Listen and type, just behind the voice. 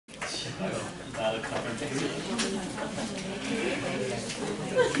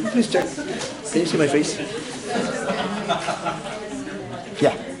Please check. Can you see my face?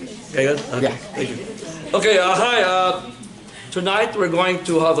 Yeah. Okay, good? Okay. Yeah. Thank you. Okay, hi. Tonight we're going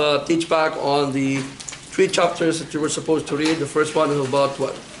to have a teach back on the 3 chapters that you were supposed to read. The first one is about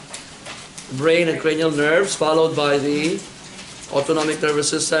what? Brain and cranial nerves, followed by the autonomic nervous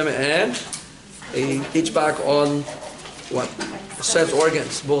system, and a teach back on what? Sense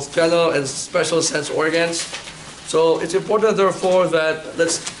organs, both general and special sense organs. So it's important, therefore, that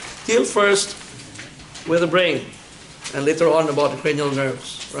let's deal first with the brain and later on about the cranial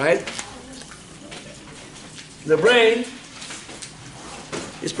nerves, right? The brain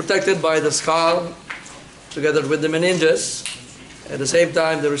is protected by the skull together with the meninges, at the same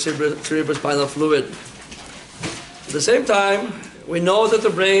time the cerebrospinal fluid. At the same time, we know that the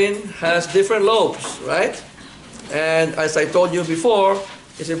brain has different lobes, right? And as I told you before,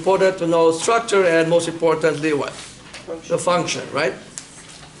 it's important to know structure and most importantly what? The function, right?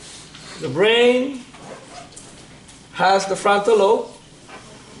 The brain has the frontal lobe.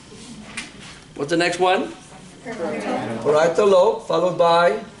 What's the next one? Parietal lobe, followed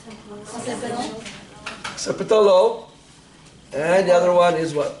by occipital lobe, and the other one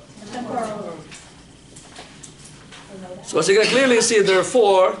is what? So as you can clearly see,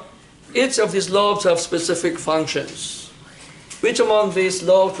 therefore, each of these lobes have specific functions. Which among these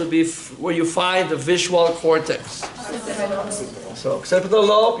lobes would be where you find the visual cortex? So occipital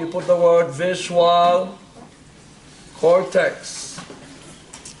lobe, you put the word visual cortex.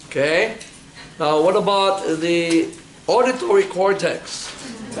 Okay? Now what about the auditory cortex?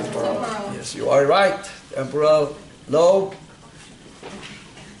 Temporal. Yes, you are right. Temporal lobe.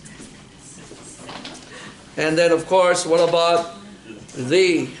 And then of course, what about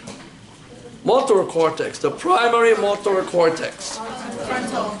the motor cortex, the primary motor cortex?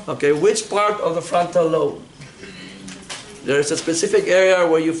 Frontal. Okay, which part of the frontal lobe? There is a specific area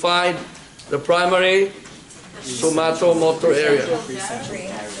where you find the primary somatomotor area.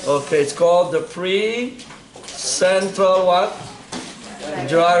 Okay, it's called the pre-central what?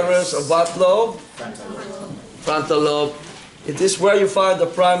 Gyrus of what lobe? Frontal lobe. It is where you find the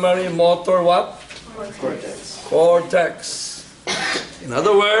primary motor what? Cortex. In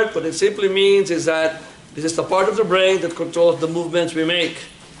other words, what it simply means is that this is the part of the brain that controls the movements we make,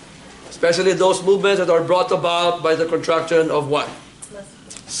 especially those movements that are brought about by the contraction of what?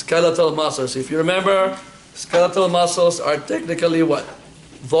 Skeletal muscles. If you remember, skeletal muscles are technically what?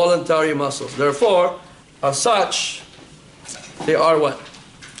 Voluntary muscles. Therefore, as such, they are what?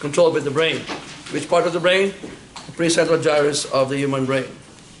 Controlled by the brain. Which part of the brain? The precentral gyrus of the human brain.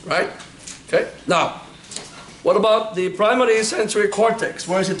 Right? Okay. Now, what about the primary sensory cortex?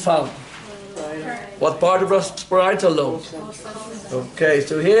 Where is it found? What part of the parietal lobe? Okay,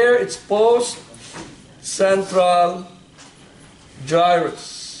 so here it's post-central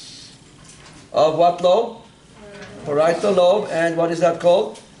gyrus of what lobe? Parietal lobe, and what is that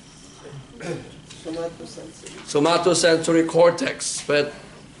called? Somatosensory cortex. But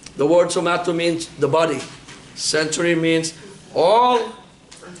the word somato means the body. Sensory means all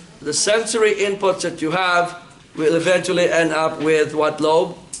the sensory inputs that you have will eventually end up with what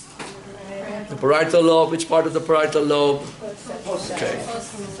lobe? The parietal lobe. Which part of the parietal lobe? Okay.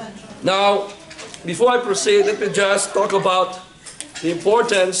 Now, before I proceed, let me just talk about the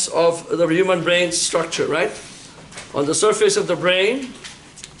importance of the human brain's structure, right? On the surface of the brain,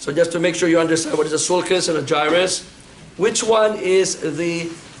 so just to make sure you understand what is a sulcus and a gyrus, which one is the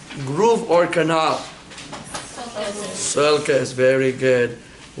groove or canal? Sulcus, very good.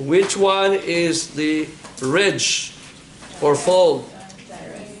 Which one is the ridge or fold?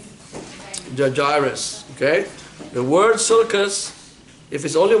 The gyrus. Okay? The word sulcus, if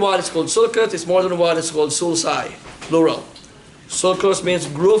it's only one, it's called sulcus. If it's more than one, it's called sulci, plural. Sulcus means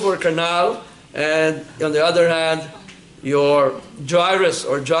groove or canal, and on the other hand, your gyrus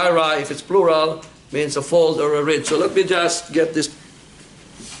or gyri, if it's plural, means a fold or a ridge. So let me just get this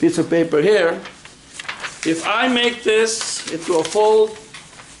piece of paper here. If I make this into a fold,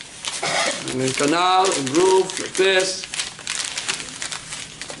 canal and groove like this.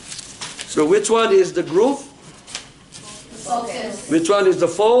 So which one is the groove? Focus. Which one is the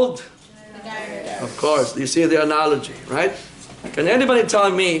fold? Of course, you see the analogy, right? Can anybody tell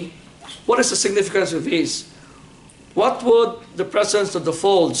me what is the significance of these? What would the presence of the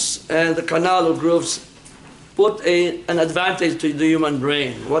folds and the canal or grooves put an advantage to the human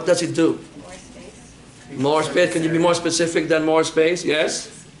brain? What does it do? More space. More space. Can you be more specific than more space? Yes?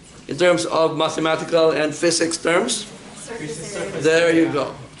 In terms of mathematical and physics terms? There you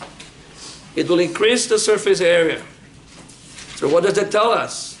go. It will increase the surface area. So what does that tell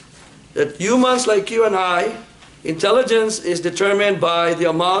us? that humans like you and I, intelligence is determined by the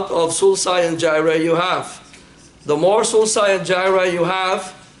amount of sulci and gyri you have. The more sulci and gyri you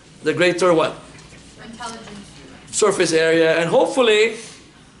have, the greater what? Intelligence. Surface area, and hopefully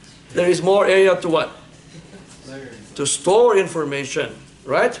there is more area to what? To store information,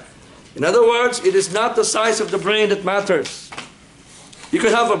 right? In other words, it is not the size of the brain that matters. You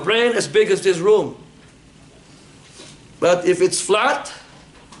can have a brain as big as this room, but if it's flat,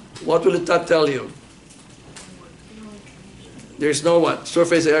 what will it tell you? There's no what?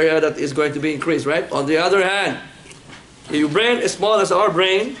 Surface area that is going to be increased, right? On the other hand, if your brain is small as our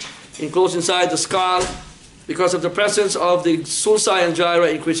brain, enclosed inside the skull, because of the presence of the sulci and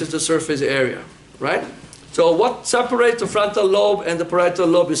gyri increases the surface area, right? So what separates the frontal lobe and the parietal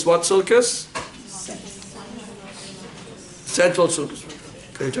lobe is what sulcus? Central sulcus.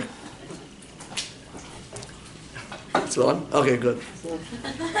 Can you check? It's on? Okay, good.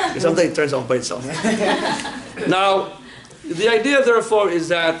 Sometimes it turns off by itself. Now, the idea therefore is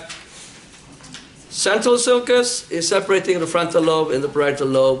that central sulcus is separating the frontal lobe and the parietal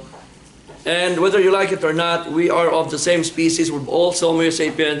lobe. And whether you like it or not, we are of the same species. We're all Homo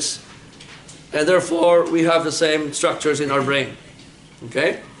sapiens. And therefore, we have the same structures in our brain.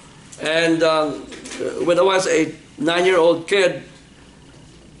 Okay? And when I was a 9-year-old kid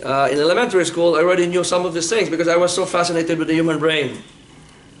in elementary school, I already knew some of these things because I was so fascinated with the human brain.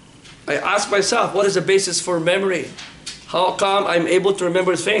 I asked myself, what is the basis for memory? How come I'm able to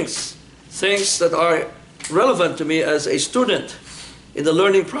remember things? Things that are relevant to me as a student. In the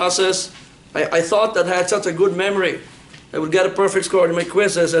learning process, I thought that I had such a good memory. I would get a perfect score in my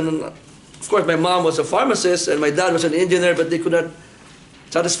quizzes, and of course my mom was a pharmacist and my dad was an engineer, but they could not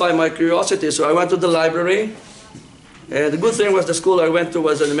satisfy my curiosity. So I went to the library, and the good thing was the school I went to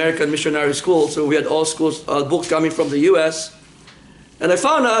was an American missionary school, so we had all books coming from the US. And I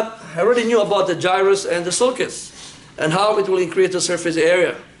found out, I already knew about the gyrus and the sulcus, and how it will increase the surface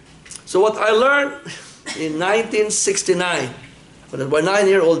area. So what I learned in 1969, when I was a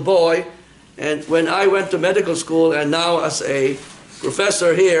 9-year-old boy, and when I went to medical school and now as a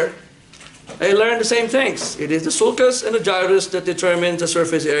professor here, I learned the same things. It is the sulcus and the gyrus that determine the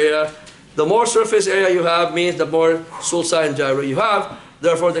surface area. The more surface area you have means the more sulci and gyri you have,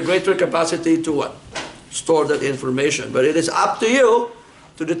 therefore the greater capacity to what? Store that information. But it is up to you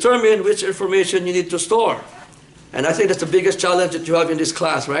to determine which information you need to store. And I think that's the biggest challenge that you have in this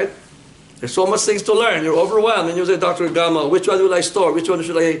class, right? There's so much things to learn. You're overwhelmed. And you say, Dr. Gama, which one will I store? Which one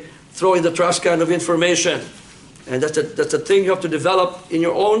should I throw in the trash can of information? And that's the thing you have to develop in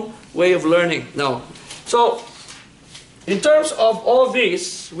your own way of learning. Now, so in terms of all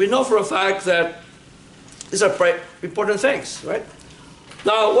these, we know for a fact that these are important things, right?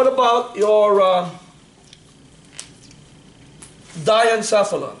 Now, what about your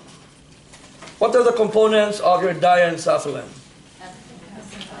diencephalon? What are the components of your diencephalon?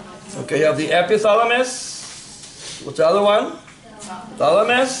 Okay, you have the epithalamus. What's the other one?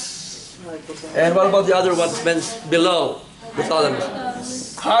 Thalamus. And what about the other ones below the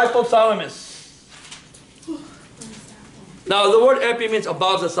thalamus? Hypothalamus. Now, the word epi means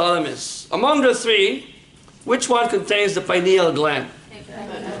above the thalamus. Among the three, which one contains the pineal gland?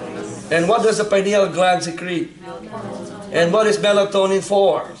 And what does the pineal gland secrete? And what is melatonin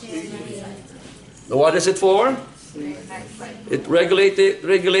for? What is it for? It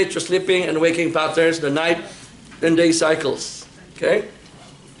regulates your sleeping and waking patterns, the night and day cycles. Okay?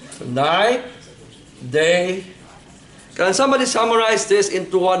 So night, day. Can somebody summarize this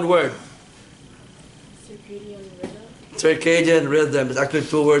into one word? Circadian rhythm. It's actually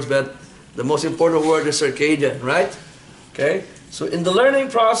 2 words, but the most important word is circadian, right? Okay? So in the learning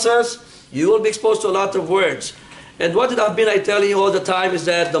process, you will be exposed to a lot of words. And what I've been telling you all the time is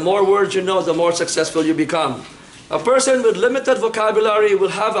that the more words you know, the more successful you become. A person with limited vocabulary will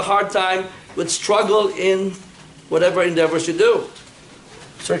have a hard time, will struggle in whatever endeavors you do.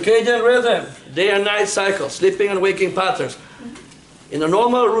 Circadian rhythm, day and night cycle, sleeping and waking patterns. In a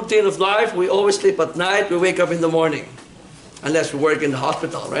normal routine of life, we always sleep at night, we wake up in the morning. Unless we work in the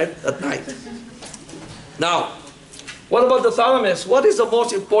hospital, right? At night. Now, what about the thalamus? What is the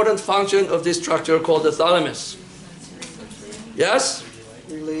most important function of this structure called the thalamus? Yes?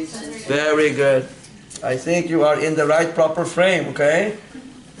 Release. Very good. I think you are in the right proper frame, okay?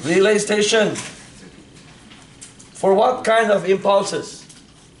 Relay station. For what kind of impulses?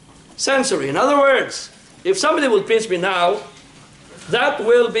 Sensory. In other words, if somebody will pinch me now, that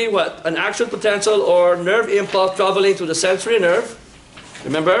will be what? An action potential or nerve impulse traveling to the sensory nerve.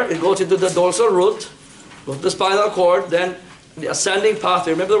 Remember, it goes into the dorsal root, goes to the spinal cord, then the ascending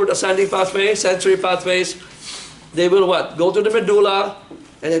pathway. Remember the word ascending pathway? Sensory pathways. They will what? Go to the medulla,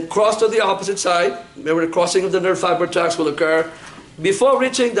 and then cross to the opposite side. Remember, the crossing of the nerve fiber tracts will occur. Before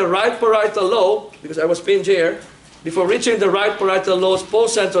reaching the right parietal lobe, because I was pinned here, before reaching the right parietal lobe's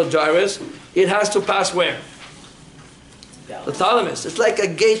postcentral gyrus, it has to pass where? The thalamus. It's like a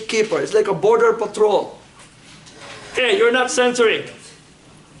gatekeeper. It's like a border patrol. Okay, you're not sensory.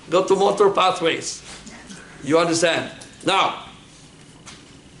 Go to motor pathways. You understand? Now,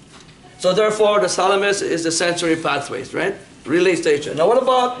 so therefore the thalamus is the sensory pathways, right? Relay station. Now what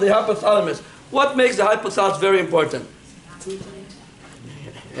about the hypothalamus? What makes the hypothalamus very important?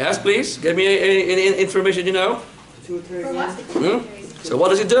 Yes, please. Give me any information you know. So what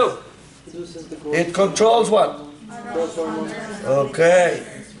does it do? It controls what? Okay.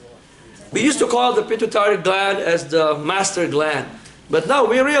 We used to call the pituitary gland as the master gland. But now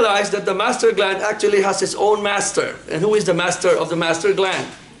we realize that the master gland actually has its own master. And who is the master of the master gland?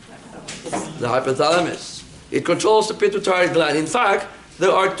 The hypothalamus. It controls the pituitary gland. In fact,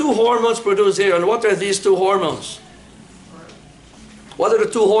 there are two hormones produced here. And what are these two hormones? What are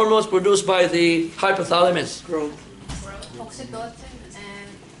the two hormones produced by the hypothalamus? Growth. Oxytocin and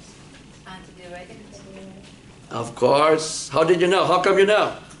antidiuretic. Of course. How did you know? How come you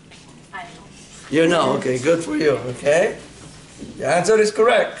know? I know. You know. Okay, good for you. Okay. The answer is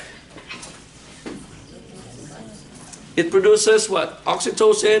correct. It produces what?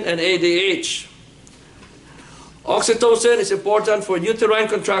 Oxytocin and ADH. Oxytocin is important for uterine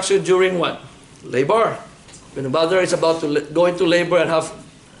contraction during what? Labor. When the mother is about to go into labor and have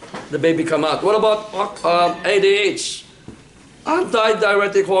the baby come out. What about ADH?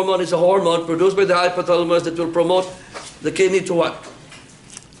 Antidiuretic hormone is a hormone produced by the hypothalamus that will promote the kidney to what?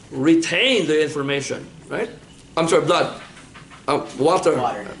 Retain the information, right? I'm sorry, blood. Water.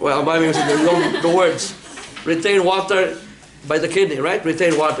 Well, I'm using the words. Retain water by the kidney, right?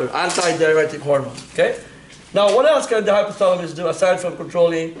 Retain water. Antidiuretic hormone. Okay? Now, what else can the hypothalamus do aside from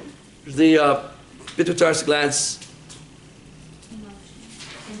controlling the pituitary glands?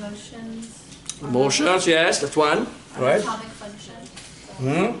 Emotions. Emotions, yes, that's one. Right? Atomic function.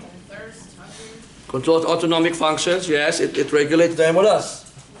 Thirst, hunger. Controls autonomic functions, yes, it regulates them. What else?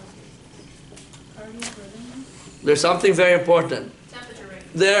 There's something very important. Temperature regulation.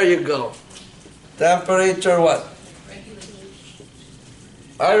 There you go. Temperature what?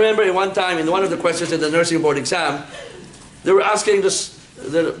 I remember in one time in one of the questions in the nursing board exam, they were asking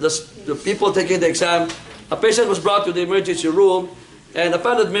the people taking the exam, a patient was brought to the emergency room, and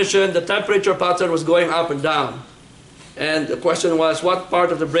upon admission, the temperature pattern was going up and down. And the question was, what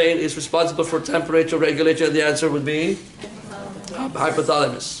part of the brain is responsible for temperature regulation? The answer would be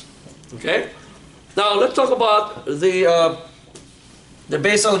hypothalamus. Okay? Now, let's talk about the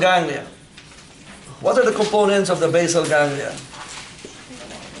basal ganglia. What are the components of the basal ganglia?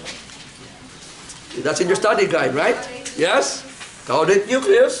 That's in your study guide, right? Yes? Caudate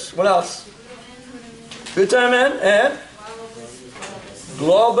nucleus. What else? Putamen and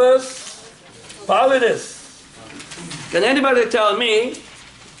globus pallidus. Can anybody tell me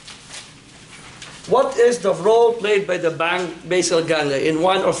what is the role played by the basal ganglia in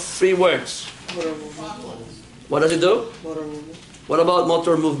one of three words? What does it do? What about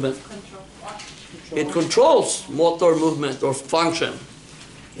motor movement? It controls motor movement or function.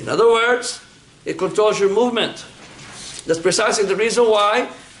 In other words, it controls your movement. That's precisely the reason why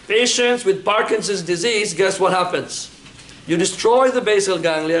patients with Parkinson's disease, guess what happens? You destroy the basal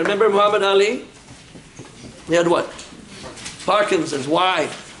ganglia. Remember Muhammad Ali? He had what? Parkinson's. Why?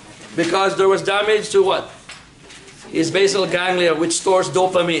 Because there was damage to what? His basal ganglia, which stores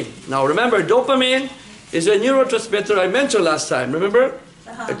dopamine. Now remember, dopamine is a neurotransmitter I mentioned last time. Remember?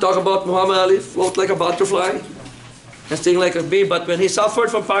 I talked about Muhammad Ali, float like a butterfly and sting like a bee. But when he suffered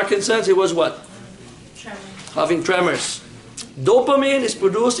from Parkinson's, he was what? Having tremors. Dopamine is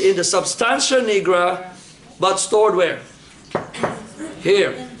produced in the substantia nigra, but stored where?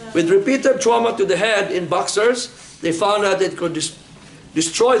 Here. With repeated trauma to the head in boxers, they found out it could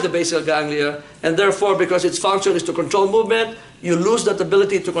destroy the basal ganglia, and therefore, because its function is to control movement, you lose that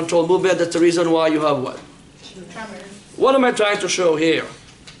ability to control movement. That's the reason why you have what? Tremors. What am I trying to show here?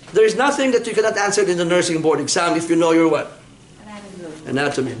 There is nothing that you cannot answer in the nursing board exam if you know your what?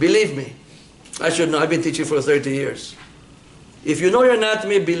 Anatomy. Believe me. I should know. I've been teaching for 30 years. If you know your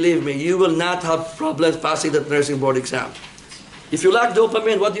anatomy, believe me, you will not have problems passing that nursing board exam. If you lack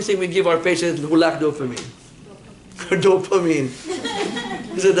dopamine, what do you think we give our patients who lack dopamine? Dopamine.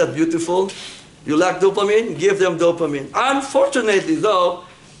 Isn't that beautiful? You lack dopamine, give them dopamine. Unfortunately, though,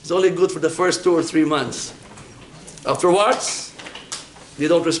 it's only good for the first 2 or 3 months. Afterwards, they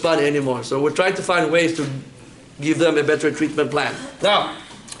don't respond anymore. So we're trying to find ways to give them a better treatment plan. Now,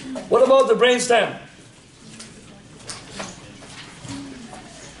 what about the brainstem?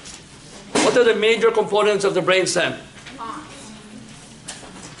 What are the major components of the brainstem?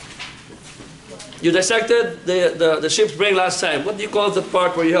 You dissected the sheep's brain last time. What do you call the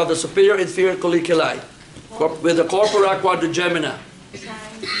part where you have the superior inferior colliculi with the corpora quadrigemina?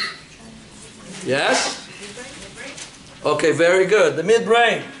 Yes? Okay, very good. The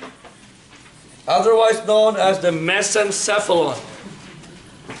midbrain, otherwise known as the mesencephalon.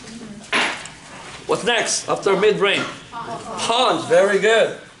 What's next after midbrain? Pons, very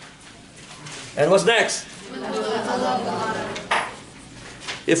good. And what's next?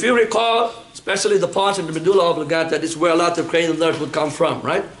 If you recall, especially the pons and the medulla oblongata, this is where a lot of cranial nerves would come from,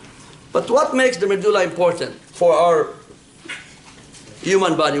 right? But what makes the medulla important for our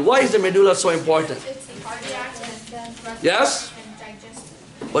human body? Why is the medulla so important? It's cardiac and Yes?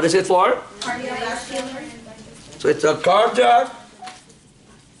 digestive. What is it for? Cardiovascular and digestive. So it's a cardiac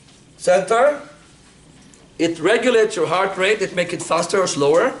center. It regulates your heart rate. It makes it faster or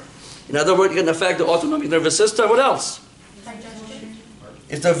slower. In other words, it can affect the autonomic nervous system. What else? Digestion.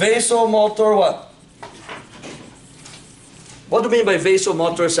 It's the vasomotor what? What do you mean by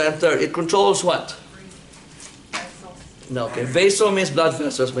vasomotor center? It controls what? No, okay. Vaso means blood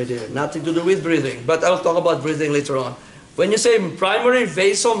vessels, my dear. Nothing to do with breathing. But I'll talk about breathing later on. When you say primary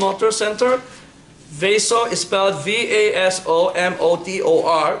vasomotor center, vaso is spelled V-A-S-O-M-O-T-O-R.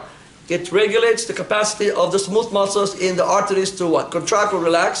 It regulates the capacity of the smooth muscles in the arteries to what? Contract or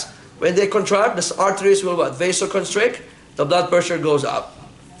relax. When they contract, the arteries will what? Vasoconstrict. The blood pressure goes up.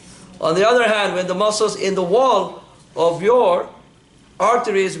 On the other hand, when the muscles in the wall of your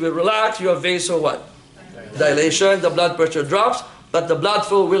arteries will relax, you have vaso what? Dilation. The blood pressure drops, but the blood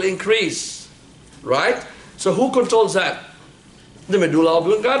flow will increase. Right? So who controls that? The medulla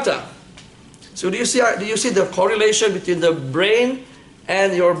oblongata. So do you see the correlation between the brain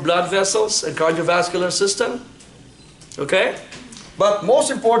and your blood vessels and cardiovascular system? Okay? But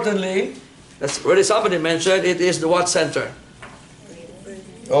most importantly, as already somebody mentioned, it is the what center?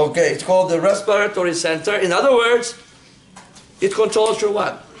 Okay, it's called the respiratory center. In other words, it controls your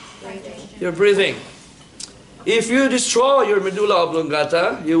what? Your breathing. If you destroy your medulla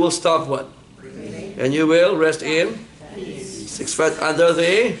oblongata, you will stop what? And you will rest in 6 feet under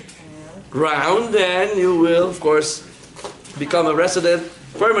the ground, and you will, of course, become a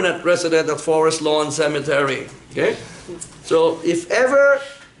permanent resident at Forest Lawn Cemetery. Okay? So if ever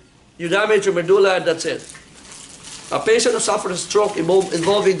you damage your medulla, that's it. A patient who suffers a stroke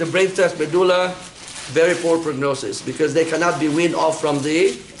involving the brainstem medulla, very poor prognosis because they cannot be weaned off from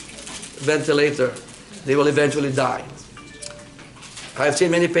the ventilator. They will eventually die. I have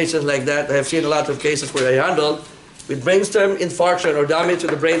seen many patients like that. I have seen a lot of cases where I handled with brainstem infarction or damage to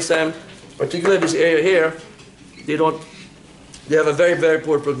the brainstem, particularly this area here. They have a very, very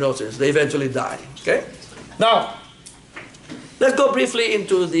poor prognosis. They eventually die. Okay? Now, let's go briefly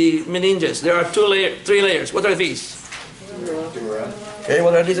into the meninges. There are 3 layers. What are these? Dura. Okay,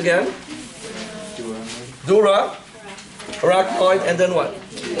 what are these again? Dura, arachnoid, and then what?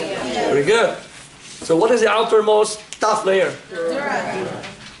 Very good. So what is the outermost tough layer?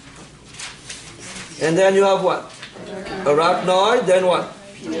 And then you have what? Arachnoid, then what?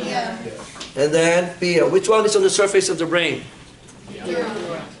 And then pia. Which one is on the surface of the brain?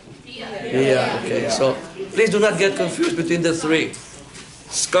 Yeah, okay. So please do not get confused between the 3.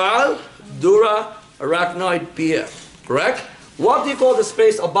 Skull, dura, arachnoid, pia. Correct? What do you call the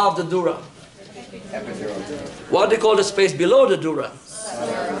space above the dura? What do you call the space below the dura?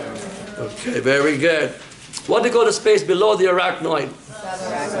 Okay, very good. What do you call the space below the arachnoid?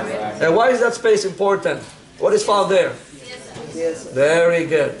 And why is that space important? What is found there? Very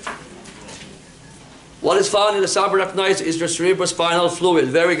good. What is found in the subarachnoid is the cerebrospinal fluid.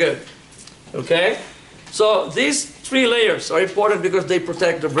 Very good. Okay? So these 3 layers are important because they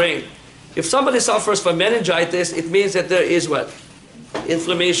protect the brain. If somebody suffers from meningitis, it means that there is what?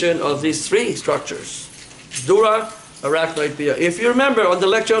 Inflammation of these 3 structures. Dura, arachnoid, pia. If you remember on the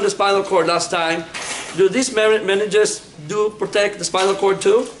lecture on the spinal cord last time, do these meninges protect the spinal cord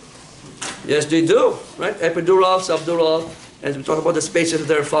too? Yes, they do. Right? Epidural, subdural, and we talk about the spaces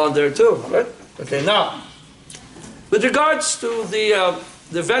that are found there too. Right? Okay, now, with regards to the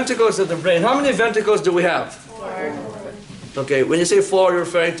ventricles of the brain, how many ventricles do we have? 4. Okay, when you say 4, you're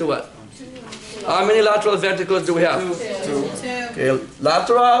referring to what? 2. How many lateral ventricles do we have? 2. Okay,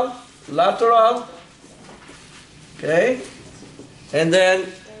 lateral, okay, and then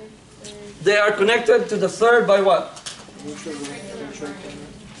they are connected to the 3rd by what?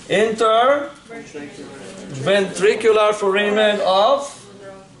 Interventricular foramen of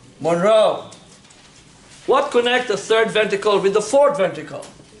Monroe. What connects the 3rd ventricle with the 4th ventricle?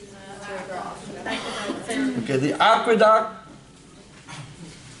 Okay, the aqueduct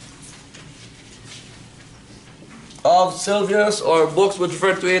of Sylvius, or books would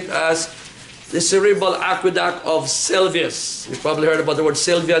refer to it as the cerebral aqueduct of Sylvius. You've probably heard about the word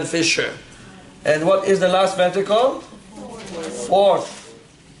Sylvian fissure. And what is the last ventricle? Fourth.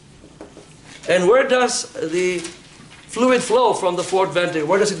 And where does the fluid flow from the fourth ventricle?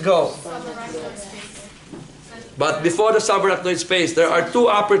 Where does it go? But before the subarachnoid space, there are two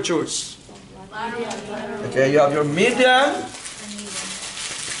apertures. Okay, you have your median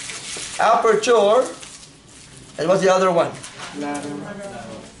aperture, and what's the other one?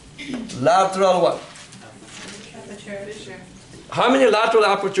 Lateral what? How many lateral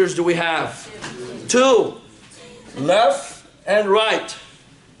apertures do we have? Two. Left and right.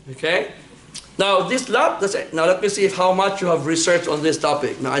 Okay? Now let me see how much you have researched on this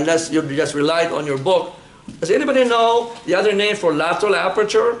topic. Now, unless you just relied on your book, does anybody know the other name for lateral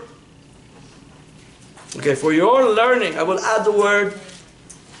aperture? Okay, for your learning, I will add the word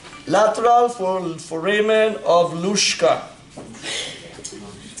lateral for foramen of Luschka.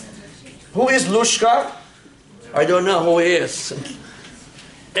 Who is Luschka? I don't know who he is.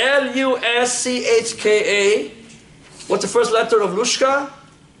 L-U-S-C-H-K-A. What's the first letter of Luschka?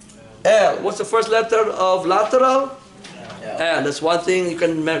 L. What's the first letter of lateral? L. That's one thing you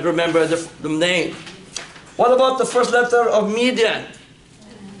can remember the name. What about the first letter of median?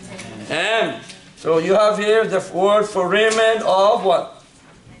 M. So you have here the word foramen of what?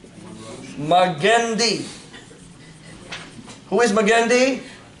 Magendie. Who is Magendie?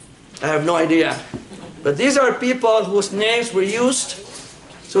 I have no idea. But these are people whose names were used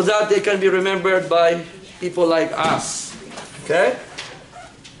so that they can be remembered by people like us. Okay?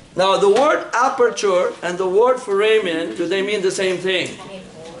 Now the word aperture and the word foramen, do they mean the same thing?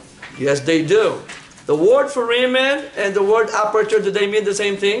 Yes, they do. The word foramen and the word aperture, do they mean the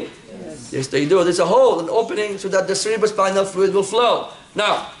same thing? Yes, they do. There's a hole, an opening, so that the cerebrospinal fluid will flow.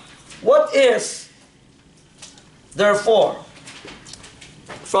 Now, what is, therefore,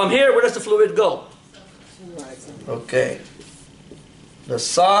 from here, where does the fluid go? Okay. The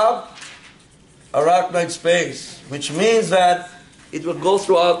subarachnoid space, which means that it will go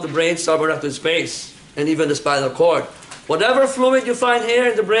throughout the brain subarachnoid space and even the spinal cord. Whatever fluid you find here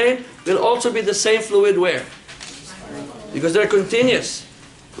in the brain will also be the same fluid where? Because they're continuous,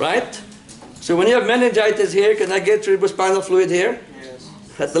 right? So when you have meningitis here, can I get cerebrospinal fluid here? Yes.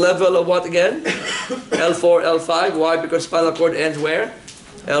 At the level of what again? L4, L5. Why? Because spinal cord ends where?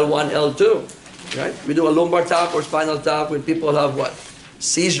 L1, L2. Right? We do a lumbar tap or spinal tap when people have what?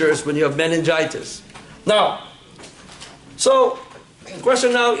 Seizures, when you have meningitis. Now, so the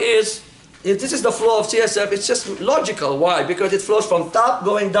question now is, if this is the flow of CSF, it's just logical. Why? Because it flows from top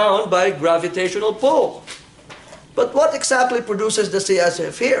going down by gravitational pull. But what exactly produces the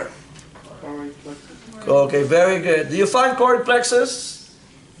CSF here? Okay, very good. Do you find choroid plexus?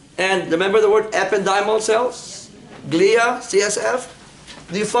 And remember the word ependymal cells? Glia, CSF?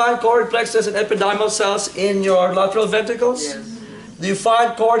 Do you find choroid plexus and ependymal cells in your lateral ventricles? Yes. Do you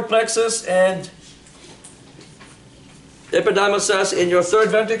find choroid plexus and ependymal cells in your third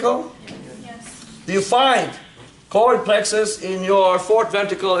ventricle? Yes. Do you find choroid plexus in your fourth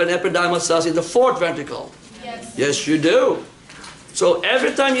ventricle and ependymal cells in the fourth ventricle? Yes. Yes, you do. So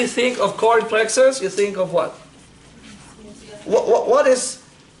every time you think of choroid plexus, you think of what? What is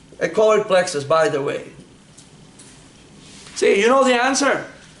a choroid plexus, by the way? See, you know the answer.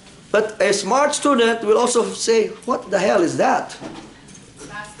 But a smart student will also say, what the hell is that?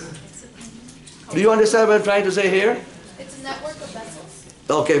 Do you understand what I'm trying to say here? It's a network of vessels.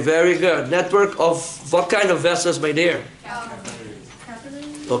 Okay, very good. Network of what kind of vessels, my dear?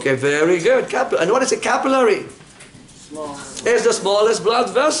 Capillary. Okay, very good. And what is a capillary? Small. It's the smallest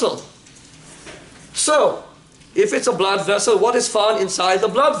blood vessel. So, if it's a blood vessel, what is found inside the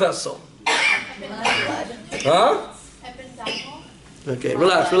blood vessel? Huh? Ependymal. Okay,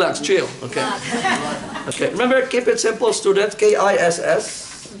 relax, chill. Okay. Okay, remember, keep it simple, student.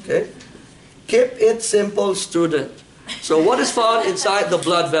 K-I-S-S. Okay. Keep it simple, student. So what is found inside the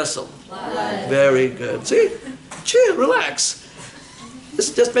blood vessel? Blood. Very good. See? Chill, relax.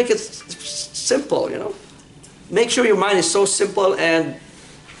 Just make it simple, you know. Make sure your mind is so simple and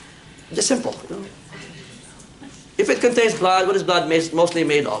just simple, you know. If it contains blood, what is blood mostly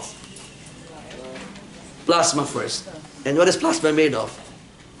made of? Plasma first. And what is plasma made of?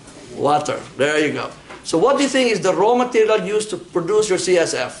 Water. There you go. So what do you think is the raw material used to produce your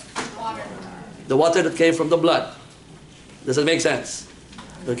CSF? Water. The water that came from the blood. Does that make sense?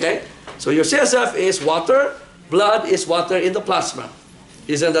 Okay? So your CSF is water, blood is water in the plasma.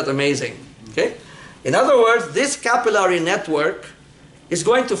 Isn't that amazing? Okay? In other words, this capillary network is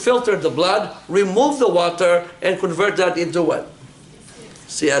going to filter the blood, remove the water, and convert that into what?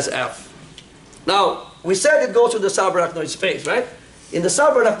 CSF. Now, we said it goes to the subarachnoid space, right? In the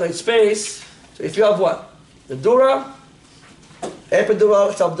subarachnoid space, so if you have what? The dura,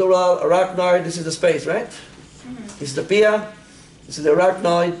 epidural, subdural, arachnoid, this is the space, right? This is the pia, this is the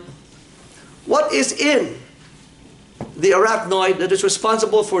arachnoid. What is in the arachnoid that is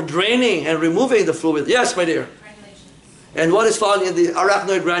responsible for draining and removing the fluid? Yes, my dear. Granulation. And what is found in the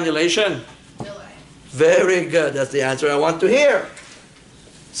arachnoid granulation? Villi. Very good. That's the answer I want to hear.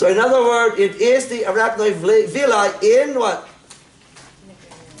 So in other words, it is the arachnoid villi in what?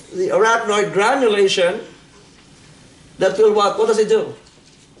 The arachnoid granulation that will what? What does it do?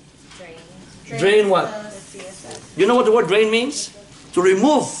 Drain what? You know what the word drain means? To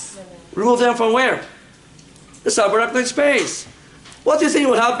remove. Remove them from where? The subarachnoid space. What do you think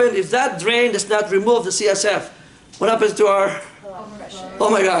will happen if that drain does not remove the CSF? What happens to our... Oh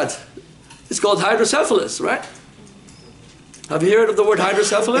my God. It's called hydrocephalus, right? Have you heard of the word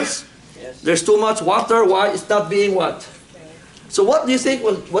hydrocephalus? Yes. There's too much water. Why? It's not being what? So what do you think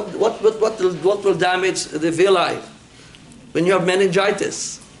will, what will damage the villi when you have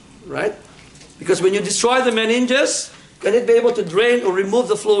meningitis, right? Because when you destroy the meninges, can it be able to drain or remove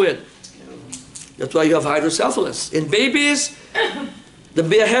the fluid? That's why you have hydrocephalus. In babies, the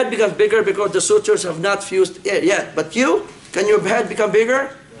head becomes bigger because the sutures have not fused yet. But you, can your head become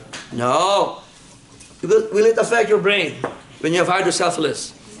bigger? No. Will it affect your brain when you have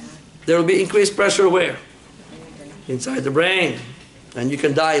hydrocephalus? There will be increased pressure where? Inside the brain. And you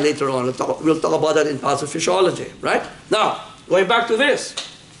can die later on. We'll talk about that in pathophysiology, right? Now, going back to this.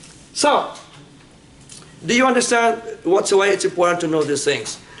 So, do you understand what's why it's important to know these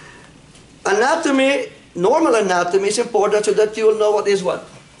things? Anatomy, normal anatomy is important so that you will know what is what?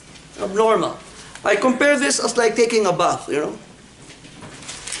 Abnormal. I compare this as like taking a bath, you know.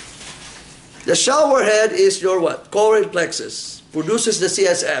 The shower head is your what? Choroid plexus. Produces the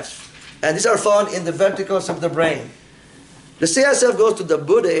CSF. And these are found in the ventricles of the brain. The CSF goes to the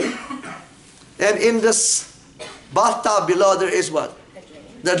booty. And in this bathtub below there is what?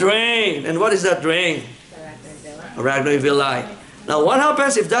 The drain. And what is that drain? Arachnoid villi. Now what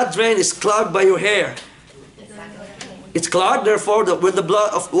happens if that drain is clogged by your hair? It's clogged, therefore will the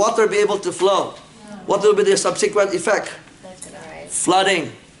blood of water be able to flow? What will be the subsequent effect?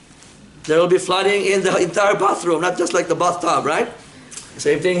 Flooding. There will be flooding in the entire bathroom, not just like the bathtub, right?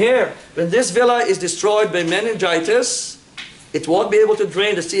 Same thing here. When this villi is destroyed by meningitis, it won't be able to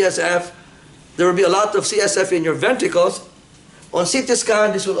drain the CSF. There will be a lot of CSF in your ventricles. On CT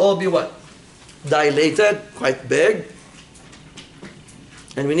scan, this will all be what? Dilated, quite big.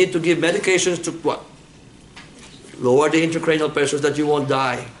 And we need to give medications to what? Lower the intracranial pressure so that you won't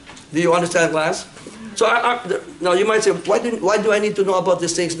die. Do you understand, class? So now you might say, why do I need to know about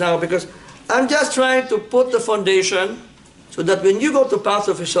these things now? Because I'm just trying to put the foundation so that when you go to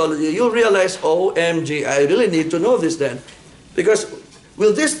pathophysiology, you'll realize, OMG, I really need to know this then. Because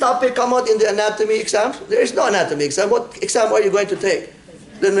will this topic come out in the anatomy exams? There is no anatomy exam. What exam are you going to take?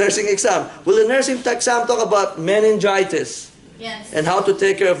 The nursing exam. Will the nursing exam talk about meningitis? Yes. And how to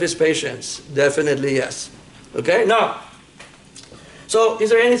take care of these patients? Definitely yes. Okay, now, so is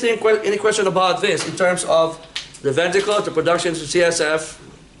there any question about this in terms of the ventricle, the production of CSF?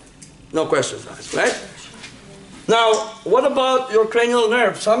 No questions asked, right? Now, what about your cranial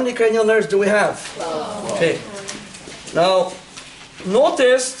nerves? How many cranial nerves do we have? Okay. Now,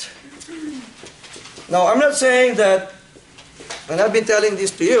 notice, now I'm not saying that, and I've been telling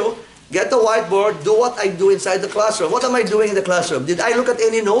this to you, get the whiteboard, do what I do inside the classroom. What am I doing in the classroom? Did I look at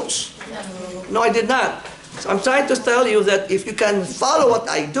any notes? No, I did not. So I'm trying to tell you that if you can follow what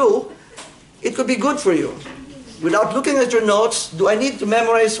I do, it could be good for you. Without looking at your notes, do I need to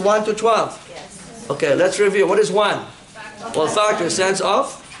memorize 1 to 12? Yes. Okay, let's review. What is 1? Olfactory, sense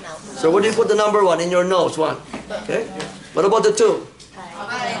of? So where do you put the number 1 in your notes? 1. Okay. What about the 2?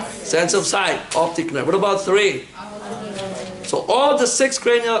 Sense of sight, optic nerve. What about 3? So all the 6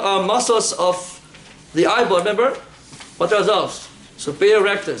 cranial muscles of the eyeball, remember? What are those? Superior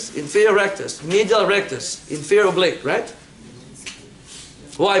rectus, inferior rectus, medial rectus, inferior oblique, right?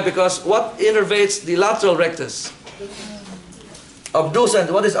 Why? Because what innervates the lateral rectus? Abducens.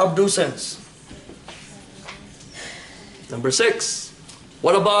 What is abducens? Number 6.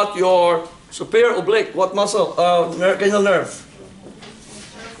 What about your superior oblique? What muscle? Cranial nerve.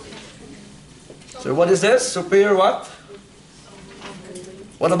 So what is this? Superior what?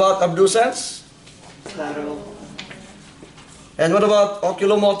 What about abducens? Lateral. And what about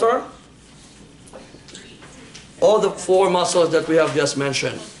oculomotor? All the 4 muscles that we have just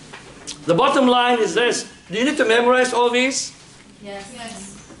mentioned. The bottom line is this. Do you need to memorize all these? Yes.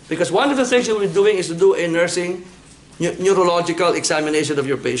 Yes. Because one of the things you'll be doing is to do a nursing neurological examination of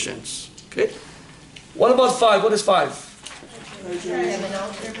your patients. Okay? What about 5? What is 5?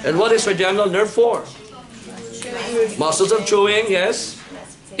 And what is trigeminal nerve for? Muscles of chewing, yes.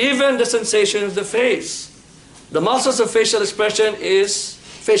 Even the sensation of the face. The muscles of facial expression is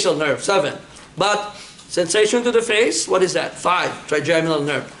facial nerve, 7. But sensation to the face, what is that? 5, trigeminal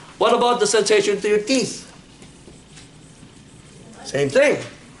nerve. What about the sensation to your teeth? Same thing,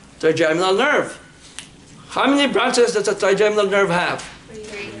 trigeminal nerve. How many branches does a trigeminal nerve have?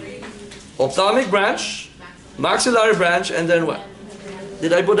 3. Ophthalmic branch, maxillary branch, and then what?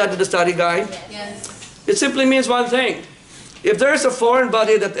 Did I put that in the study guide? Yes. It simply means one thing. If there is a foreign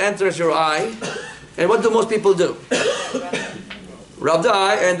body that enters your eye, and what do most people do? Rub the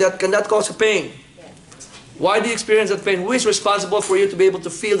eye, and can that cause pain? Why do you experience that pain? Who is responsible for you to be able to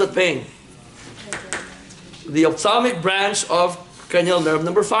feel that pain? The ophthalmic branch of cranial nerve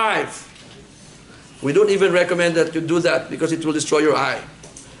number 5. We don't even recommend that you do that because it will destroy your eye.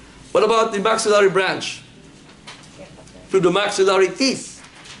 What about the maxillary branch? To the maxillary teeth.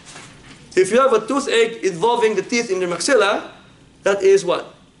 If you have a toothache involving the teeth in the maxilla, that is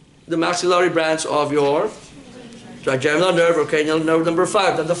what? The maxillary branch of your trigeminal nerve or cranial nerve number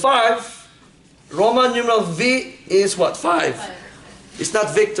 5. And the 5, Roman numeral V is what? 5. It's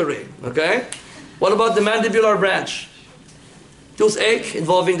not victory, okay? What about the mandibular branch? Toothache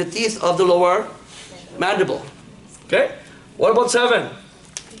involving the teeth of the lower mandible, okay? What about 7?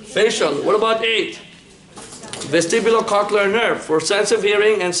 Facial. What about 8? Vestibulocochlear nerve for sense of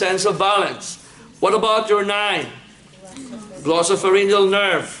hearing and sense of balance. What about your 9? Glossopharyngeal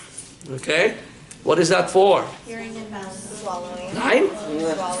nerve, okay? What is that for? Hearing and balance. 9?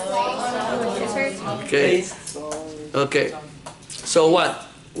 Okay. Okay. So what?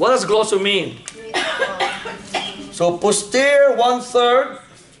 What does glosso mean? So posterior 1/3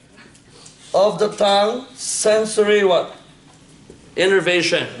 of the tongue, sensory what?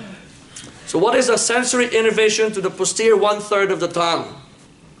 Innervation. So what is a sensory innervation to the posterior 1/3 of the tongue?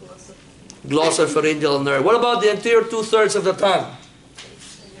 Glossopharyngeal nerve. What about the anterior 2/3 of the tongue?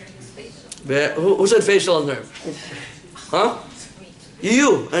 Who said facial nerve? Huh?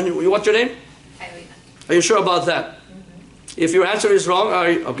 You. And what's your name? Are you sure about that? If your answer is wrong,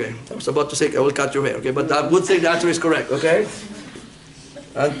 okay. I was about to say I will cut your hair, okay? But I would think the answer is correct, okay?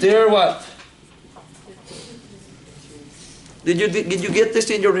 Anterior what? Did you get this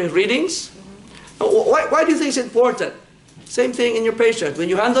in your readings? Why do you think it's important? Same thing in your patient. When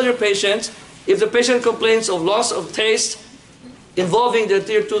you handle your patients, if the patient complains of loss of taste involving the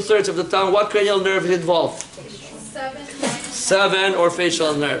anterior 2/3 of the tongue, what cranial nerve is involved? 7 or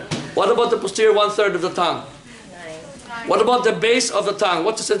facial nerve. What about the posterior 1/3 of the tongue? 9. What about the base of the tongue?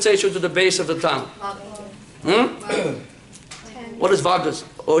 What's the sensation to the base of the tongue? What is vagus?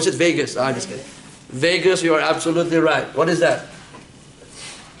 Or is it vagus? I'm just kidding. Vagus, you are absolutely right. What is that?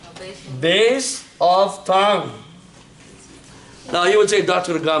 Base of tongue. Now you would say,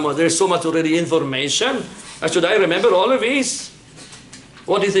 Dr. Gama, there's so much already information. Should I remember all of these?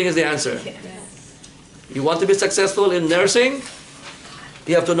 What do you think is the answer? You want to be successful in nursing?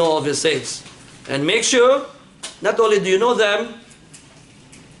 You have to know all these things. And make sure, not only do you know them,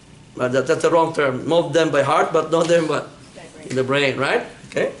 but that's the wrong term, know them by heart, but know them what? In the brain, right?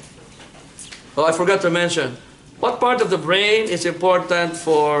 Okay. Oh, I forgot to mention, what part of the brain is important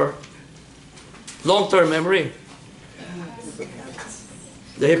for long-term memory?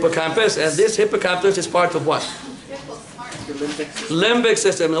 The hippocampus, and this hippocampus is part of what? Limbic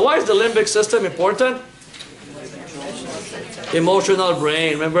system. Now, why is the limbic system important? Emotional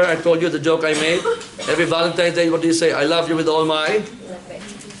brain. Remember I told you the joke I made? Every Valentine's Day, what do you say? I love you with all my...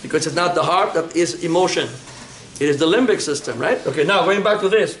 Because it's not the heart, that is emotion. It is the limbic system, right? Okay, now going back to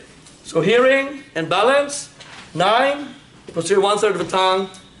this. So hearing and balance, 9, posterior 1/3 of the tongue,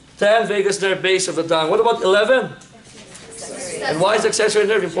 10, vagus nerve, base of the tongue. What about 11? And why is accessory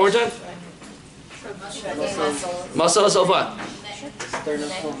nerve important? Muscles of what?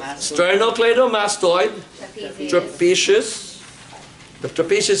 Sternocleidomastoid, trapezius. The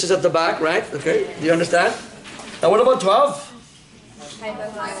trapezius is at the back, right? Okay, do you understand? Now what about 12?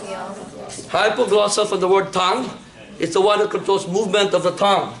 Hypoglossal from the word tongue. It's the one that controls movement of the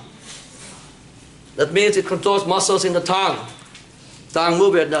tongue. That means it controls muscles in the tongue. Tongue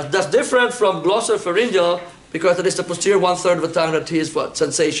movement. That's different from glossopharyngeal because it is the posterior 1/3 of the tongue that is what?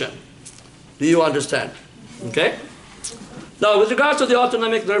 Sensation. Do you understand? Okay? Now, with regards to the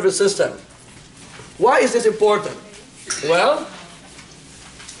autonomic nervous system, why is this important? Well,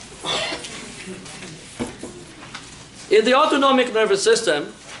 in the autonomic nervous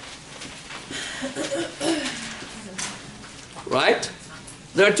system, right,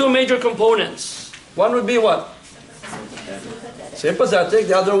 there are two major components. One would be what? Sympathetic.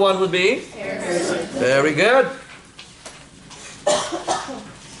 The other one would be Very good.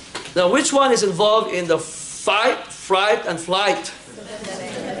 Now, which one is involved in the fight, fright, and flight?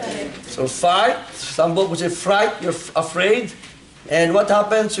 So fight, some book would say fright, you're afraid. And what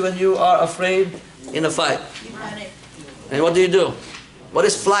happens when you are afraid in a fight? And what do? What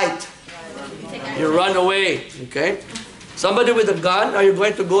is flight? You run away, okay? Somebody with a gun, are you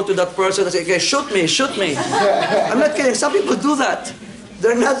going to go to that person and say, okay, shoot me, shoot me? I'm not kidding, some people do that.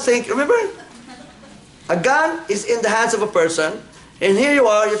 They're not thinking, remember? A gun is in the hands of a person, and here you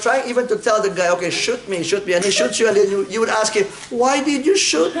are, you're trying even to tell the guy, okay, shoot me, and he shoots you, and then you would ask him, why did you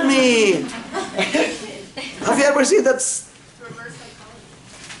shoot me? Have you ever seen that?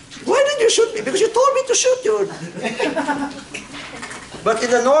 Why did you shoot me? Because you told me to shoot you. But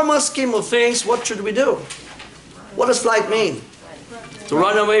in the normal scheme of things, what should we do? What does flight mean? To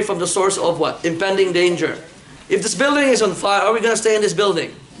run away from the source of what? Impending danger. If this building is on fire, are we going to stay in this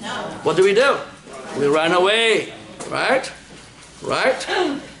building? No. What do? We run away, right? Right?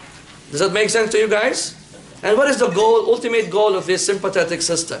 Does that make sense to you guys? And what is the goal, ultimate goal of this sympathetic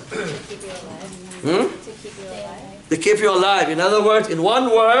system? To keep you alive. To keep you alive. To keep you alive. In other words, in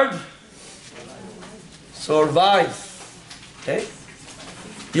one word, survive. Okay?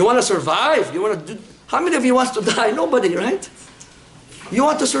 You want to survive. You want to do. How many of you wants to die? Nobody, right? You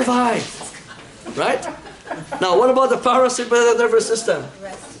want to survive, right? Now, what about the parasympathetic nervous system?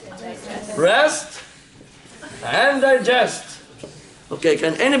 Rest and digest. Okay,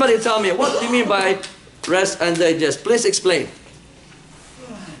 can anybody tell me what do you mean by rest and digest? Please explain.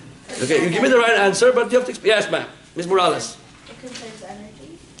 Okay, you give me the right answer, but you have to explain. Yes, ma'am. Ms. Morales. It conserves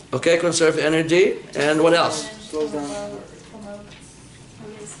energy. Okay, conserve energy. And what else? Slows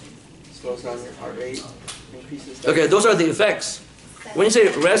down your heart rate, increases. Okay, those are the effects. When you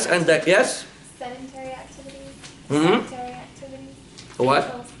say rest and digest, yes? Sedentary activities. Mm-hmm. Sedentary activities.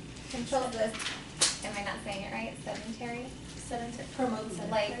 What? Control the. Am I not saying it right? Sedentary. Sedentary. Promotes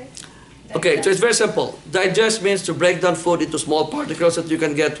like. Okay, so it's very simple. Digest means to break down food into small particles so that you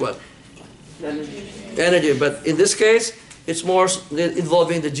can get what? Energy. But in this case, it's more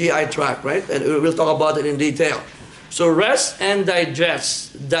involving the GI tract, right? And we'll talk about it in detail. So rest and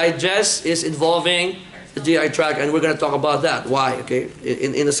digest. Digest is involving the GI tract, and we're going to talk about that. Why? Okay,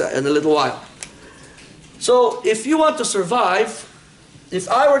 in a little while. So if you want to survive, if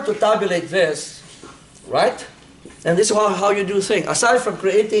I were to tabulate this, right? And this is how you do things. Aside from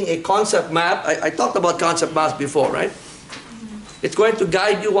creating a concept map, I talked about concept maps before, right? It's going to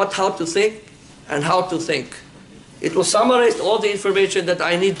guide you how to think and how to think. It will summarize all the information that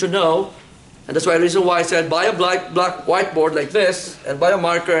I need to know. And that's the reason why I said buy a black whiteboard like this and buy a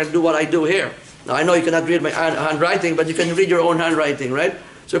marker and do what I do here. Now I know you cannot read my handwriting, but you can read your own handwriting, right?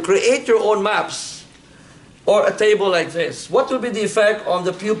 So create your own maps or a table like this. What will be the effect on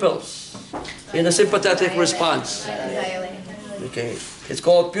the pupils in a sympathetic response? Okay, it's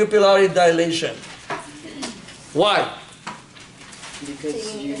called pupillary dilation. Why?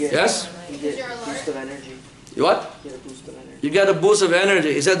 Because you get, Yes? you get a boost of energy. You what? You get a boost of energy. You get a boost of energy.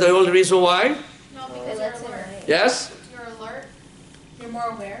 Is that the only reason why? No, because you're alert. Yes? You're alert. You're more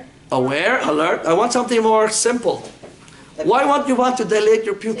aware. Aware, alert. I want something more simple. Why would you want to dilate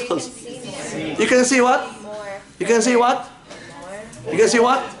your pupils? You can see what? You can see what? You can see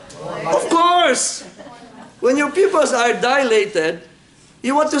what? Of course! When your pupils are dilated,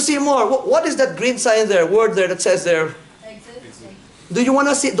 you want to see more. What is that green sign there, word there that says there? Do you want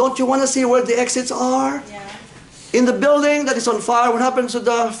to see, don't you want to see where the exits are? Yeah. In the building that is on fire, what happens to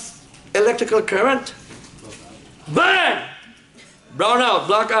the electrical current? Bang! Brown out,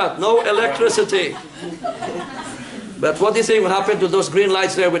 black out, no electricity. But what do you think will happen to those green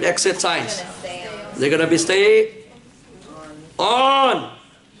lights there with exit signs? They're going to be stay on.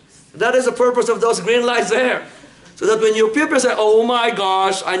 That is the purpose of those green lights there. So that when your pupils say, oh my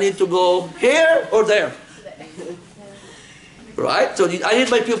gosh, I need to go here or there. Right? So I need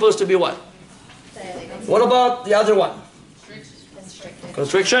my pupils to be what? What about the other one?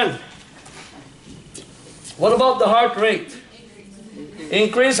 Constriction. What about the heart rate?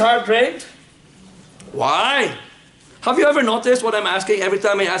 Increase heart rate. Why? Have you ever noticed what I'm asking every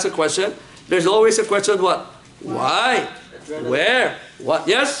time I ask a question? There's always a question, what? Why? Where? What?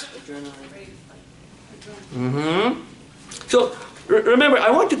 Yes? So, remember, I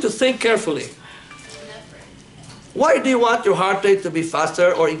want you to think carefully. Why do you want your heart rate to be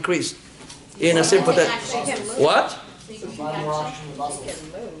faster or increased in a sympathetic? What? Provide more oxygen to the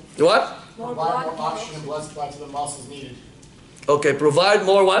muscles. What? Provide more oxygen and blood supply to the muscles needed. Okay, provide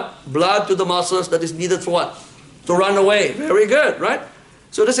more what? Blood to the muscles that is needed for what? To run away. Very good, right?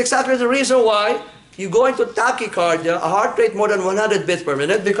 So that's exactly the reason why you go into tachycardia, a heart rate more than 100 beats per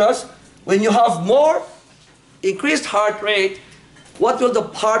minute, because When you have more increased heart rate, what will the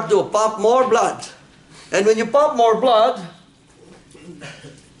heart do? Pump more blood. And when you pump more blood,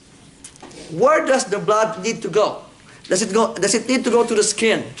 where does the blood need to go? Does it need to go to the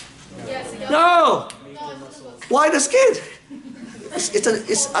skin? Yes, it does. No! Why the skin?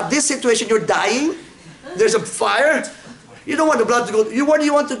 It's at this situation you're dying. There's a fire. You don't want the blood to go. Where do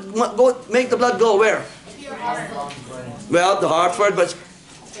you want to go? Make the blood go where? Well, the heart first, but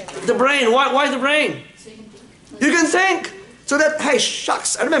the brain. Why the brain? You can think. So that, hey,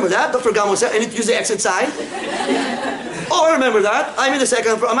 shucks, I remember that. Dr. Gamo said, I need to use the exit sign. Oh, I remember that. I'm in the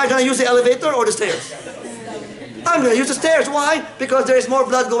second floor. Am I going to use the elevator or the stairs? I'm going to use the stairs. Why? Because there is more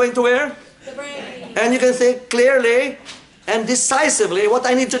blood going to where? The brain. And you can think clearly and decisively what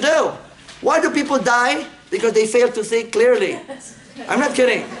I need to do. Why do people die? Because they fail to think clearly. I'm not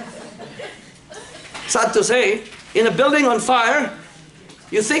kidding. Sad to say, in a building on fire,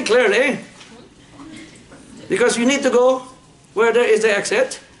 you think clearly because you need to go where there is the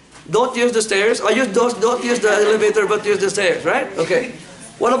exit. Don't use the stairs. Or don't use the elevator, but use the stairs, right? Okay.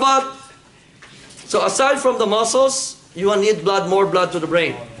 What about, so aside from the muscles, you will need more blood to the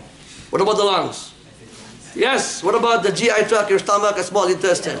brain. What about the lungs? Yes. What about the GI tract, your stomach, and small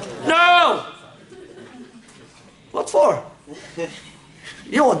intestine? No! What for?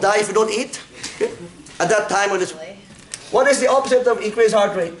 You won't die if you don't eat. Okay. At that time, when it's, what is the opposite of increased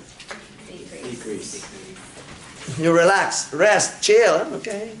heart rate? Decrease. You relax, rest, chill.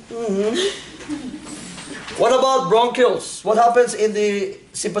 Okay. What about bronchioles? What happens in the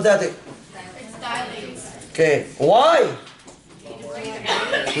sympathetic? It dilates. Okay. Why? You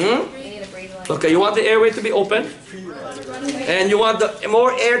need to breathe like Okay, you want the airway to be open, and you want the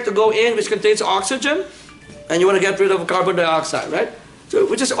more air to go in, which contains oxygen, and you want to get rid of carbon dioxide, right? So,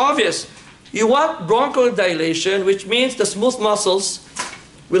 which is obvious. You want bronchodilation, which means the smooth muscles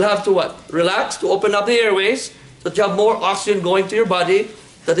will have to what? Relax to open up the airways, so that you have more oxygen going to your body,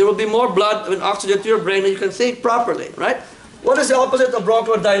 that there will be more blood and oxygen to your brain, and you can think properly, right? What is the opposite of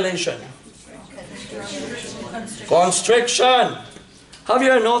bronchodilation? Constriction. Have you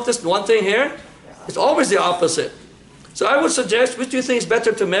ever noticed one thing here? It's always the opposite. So I would suggest, which do you think is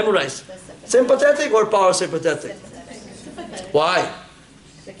better to memorize? Sympathetic or parasympathetic? Why?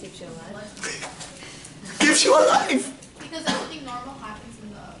 It keeps you alive. Keeps you alive. Because everything normal happens in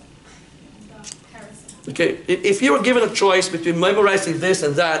the parasympathetic. Okay, if you were given a choice between memorizing this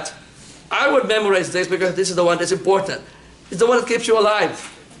and that, I would memorize this because this is the one that's important. It's the one that keeps you alive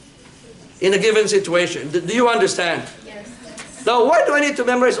in a given situation. Do you understand? Yes. Now, why do I need to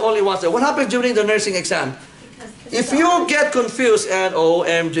memorize only once? What happens during the nursing exam? If you get confused and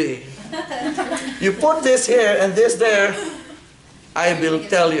OMG, you put this here and this there, I will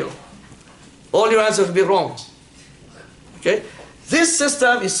tell you. All your answers will be wrong. Okay? This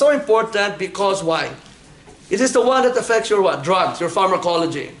system is so important because why? It is the one that affects your what? Drugs, your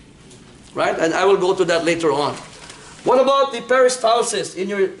pharmacology. Right? And I will go to that later on. What about the peristalsis in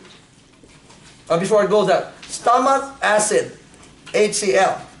your, before I go there, stomach acid,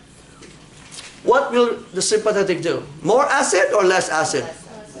 HCl. What will the sympathetic do? More acid or less acid?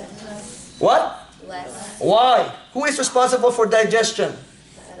 What? Less. Why? Who is responsible for digestion?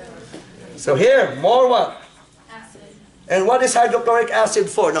 So here, more what? Acid. And what is hydrochloric acid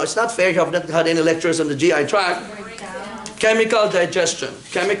for? Now, it's not fair. You have not had any lectures on the GI tract. Chemical digestion,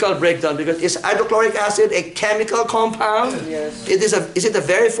 chemical breakdown. Because is hydrochloric acid a chemical compound? Yes. Is it a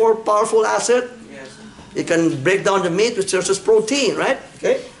very powerful acid? Yes. It can break down the meat, which is protein, right?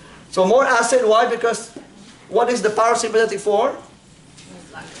 Okay. So more acid. Why? Because what is the parasympathetic for?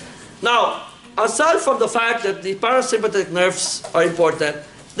 Now, aside from the fact that the parasympathetic nerves are important,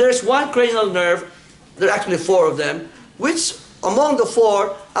 there's one cranial nerve, there are actually four of them, which among the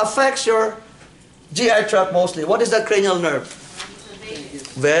four affects your GI tract mostly. What is that cranial nerve?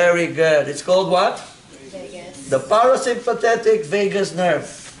 Very good. It's called what? Vegas. The parasympathetic vagus nerve.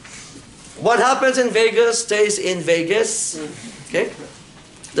 What happens in Vegas stays in Vegas. Okay?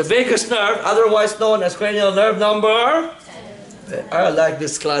 The vagus nerve, otherwise known as cranial nerve number, I like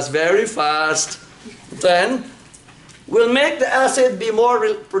this class, very fast, 10, will make the acid be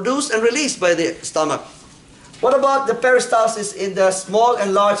more produced and released by the stomach. What about the peristalsis in the small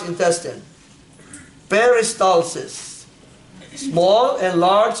and large intestine? Peristalsis. Small and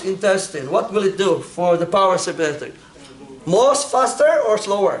large intestine. What will it do for the parasympathetic? Most faster or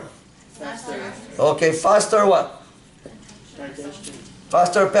slower? Faster. Okay, faster what? Digestion.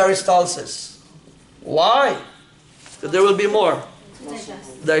 Faster peristalsis. Why? Because there will be more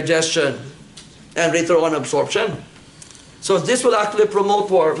digestion and later on absorption. So this will actually promote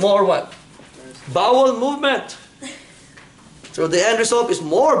more what? Bowel movement. So the end result is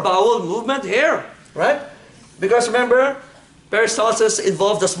more bowel movement here, right? Because remember, peristalsis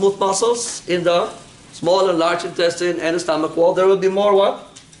involves the smooth muscles in the small and large intestine and the stomach wall. There will be more what?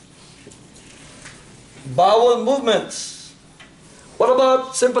 Bowel movements. What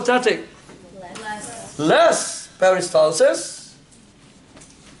about sympathetic? Less peristalsis.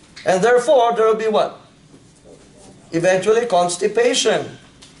 And therefore, there will be what? Eventually, constipation.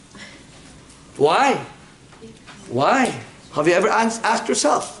 Why? Why? Have you ever asked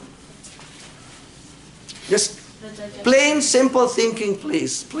yourself? Just plain simple thinking,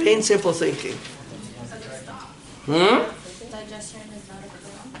 please. Plain simple thinking. Digestion is not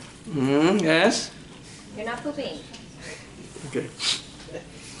occurring. Yes? You're not pooping. Okay.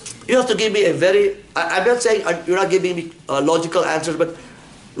 You have to give me a very, I'm not saying you're not giving me logical answers, but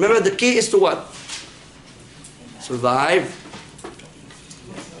remember the key is to what? Survive.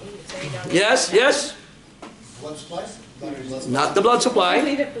 Yes, yes? Blood supply? Not the blood supply.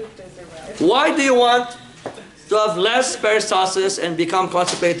 Why do you want to have less peristalsis and become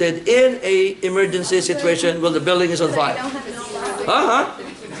constipated in a emergency situation where the building is on fire?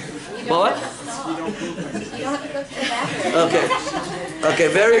 What? You don't have to go to the bathroom. Okay. Okay,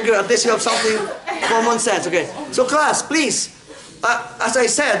 very good. At least you have something common sense. Okay. So class, please. As I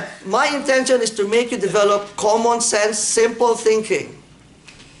said, my intention is to make you develop common sense, simple thinking.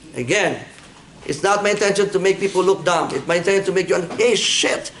 Again, it's not my intention to make people look dumb. It's my intention to make you, hey,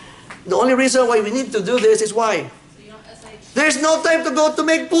 shit. The only reason why we need to do this is why? There's no time to go to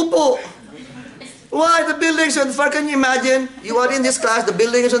make poo-poo. Why? The building's on fire. Can you imagine? You are in this class, the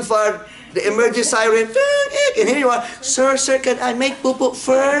building is on fire, the emergency siren, and here you are. Sir, can I make poo-poo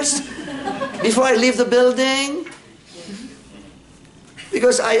first before I leave the building?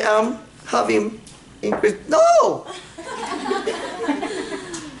 Because I am having increased. No!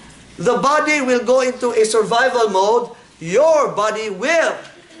 The body will go into a survival mode. Your body will,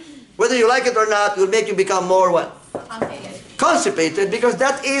 whether you like it or not, will make you become more what? Constipated, because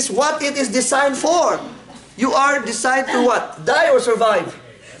that is what it is designed for. You are designed to what? Die or survive?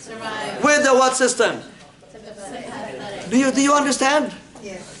 Survive. With the what system? Do you understand?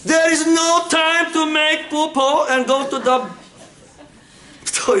 Yes. There is no time to make poo-poo and go to the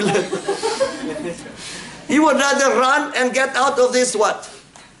toilet. You would rather run and get out of this what?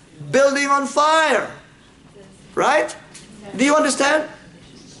 Building on fire. Right? Do you understand?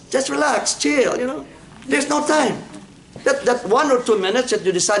 Just relax, chill, you know. There's no time. That 1 or 2 minutes that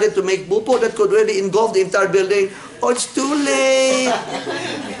you decided to make poo-poo, that could really engulf the entire building. Oh, it's too late.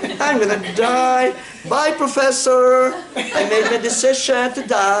 I'm gonna die. Bye, professor. I made my decision to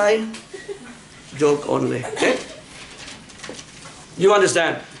die. Joke only. Okay? You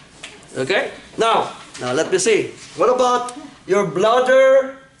understand? Okay? Now let me see. What about your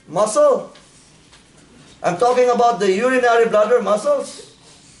bladder muscle? I'm talking about the urinary bladder muscles.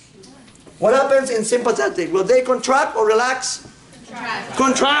 What happens in sympathetic? Will they contract or relax? Contract.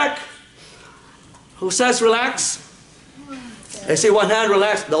 Contract. Who says relax? I see one hand,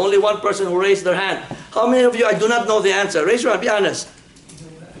 relax. The only one person who raised their hand. How many of you, I do not know the answer? Raise your hand, be honest.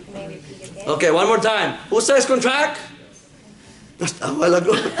 Okay, one more time. Who says contract? Just a while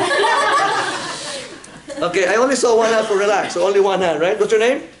ago. Okay, I only saw one hand for relax, so only one hand, right? What's your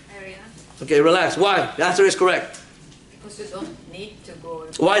name? Ariana. Okay, relax. Why? The answer is correct. Because you don't need to go.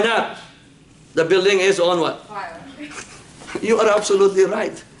 Why not? The building is on what? Fire. You are absolutely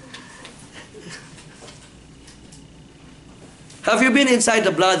right. Have you been inside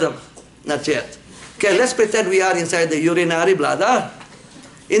the bladder? Not yet. Okay, let's pretend we are inside the urinary bladder.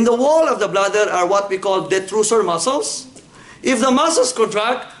 In the wall of the bladder are what we call detrusor muscles. If the muscles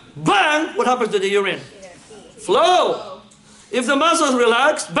contract, bang, what happens to the urine? Flow. If the muscles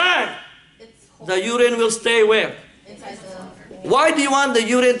relax, bang, the urine will stay where? Why do you want the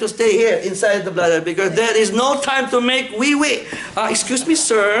urine to stay here inside the bladder? Because there is no time to make wee-wee. Excuse me,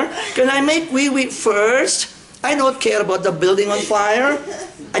 sir, can I make wee-wee first? I don't care about the building on fire.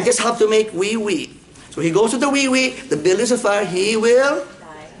 I just have to make wee-wee. So he goes to the wee-wee, the building's on fire, he will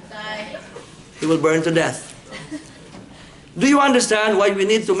die. He will burn to death. Do you understand why we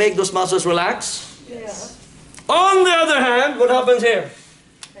need to make those muscles relax? Yes. On the other hand, what happens here?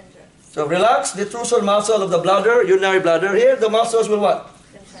 So relax the detrusor muscle of the bladder, urinary bladder. Here, the muscles will what?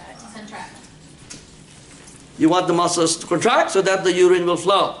 Contract. You want the muscles to contract so that the urine will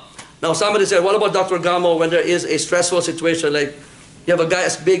flow. Now somebody said, what about Dr. Gamo when there is a stressful situation, like you have a guy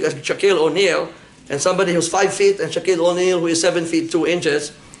as big as Shaquille O'Neal and somebody who's 5 feet and Shaquille O'Neal who is 7 feet 2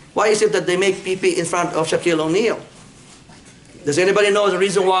 inches. Why is it that they make pee-pee in front of Shaquille O'Neal? Does anybody know the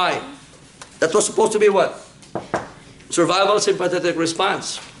reason why? That was supposed to be what? Survival sympathetic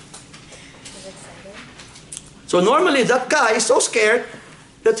response. So normally that guy is so scared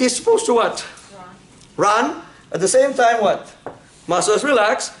that he's supposed to what? Run. At the same time what? Muscles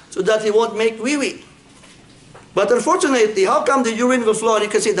relax so that he won't make wee-wee. But unfortunately, how come the urine will flow and you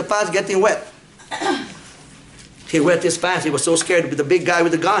can see the pants getting wet? He wet his pants. He was so scared with the big guy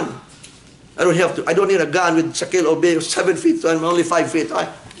with the gun. I don't need a gun with Shaquille O'Neal 7 feet, so I'm only 5 feet high.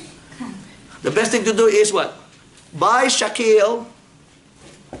 The best thing to do is what? Buy Shaquille.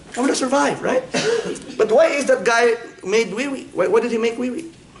 I'm going to survive, right? But why is that guy made wee-wee? Why did he make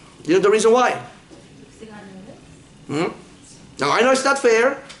wee-wee? You know the reason why? Now, I know it's not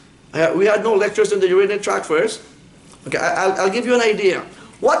fair. We had no lectures on the urinary tract first. Okay, I'll give you an idea.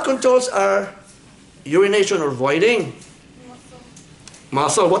 What controls our urination or voiding?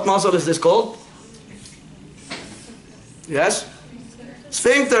 Muscle. What muscle is this called? Yes?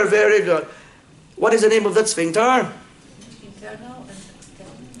 Sphincter. Very good. What is the name of that sphincter? Internal and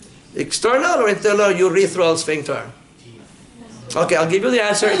External or internal urethral sphincter? Okay, I'll give you the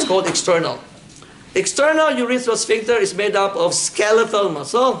answer. It's called external. External urethral sphincter is made up of skeletal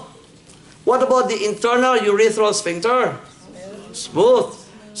muscle. What about the internal urethral sphincter? Smooth.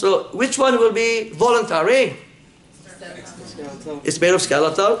 So which one will be voluntary? It's made of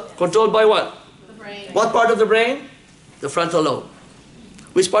skeletal. Controlled by what? the brain. What part of the brain? The frontal lobe.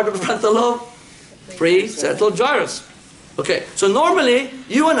 Which part of the frontal lobe? Pre-central gyrus. Okay, so normally,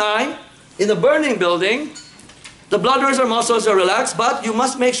 you and I, in a burning building, the blood vessel muscles are relaxed, but you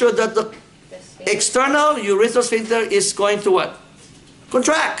must make sure that the external urethral sphincter is going to what?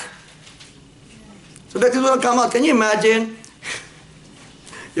 Contract. So that it will come out. Can you imagine?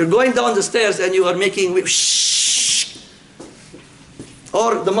 You're going down the stairs and you are making shh,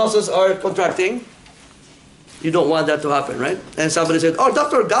 or the muscles are contracting. You don't want that to happen, right? And somebody said, "Oh,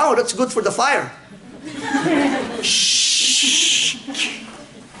 Dr. Gao, that's good for the fire." Shh.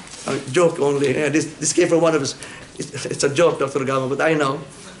 A joke only. Yeah, this came from one of us. It's a joke, Dr. Gao, but I know.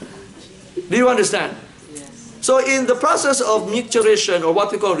 Do you understand? Yes. So in the process of micturition, or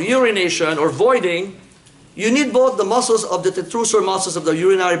what we call urination or voiding, you need both the muscles of the detrusor muscles of the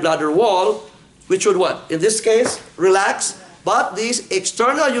urinary bladder wall, which would what? In this case, relax, but this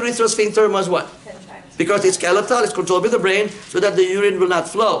external urethral sphincter must what? Because it's skeletal, it's controlled by the brain, so that the urine will not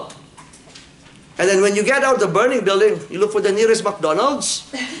flow. And then when you get out of the burning building, you look for the nearest McDonald's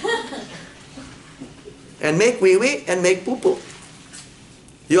and make wee-wee and make poo-poo.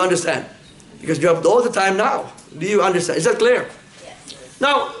 You understand? Because you have all the time now. Do you understand? Is that clear? Yes.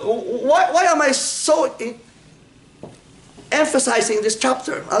 Now, why am I so emphasizing this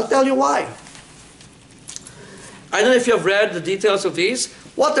chapter? I'll tell you why. I don't know if you have read the details of these.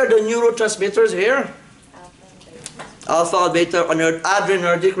 What are the neurotransmitters here? Alpha and beta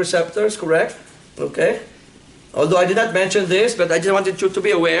adrenergic receptors, correct? Okay. Although I did not mention this, but I just wanted you to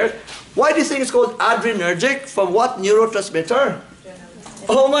be aware. Why do you think it's called adrenergic? From what neurotransmitter?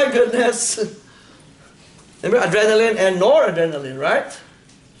 Oh my goodness. Remember adrenaline and noradrenaline, right?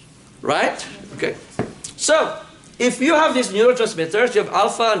 Right? Okay. So, if you have these neurotransmitters, you have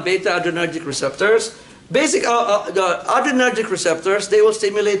alpha and beta adrenergic receptors. The adrenergic receptors, they will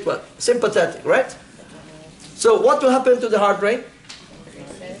stimulate what? Sympathetic, right? So what will happen to the heart rate?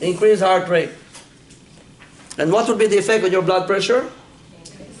 Increase heart rate. And what would be the effect on your blood pressure?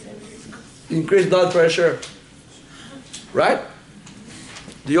 Increase blood pressure. Right?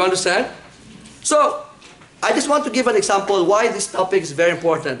 Do you understand? So, I just want to give an example why this topic is very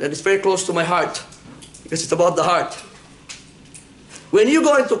important, and it's very close to my heart, because it's about the heart. When you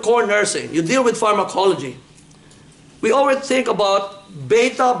go into core nursing, you deal with pharmacology. We always think about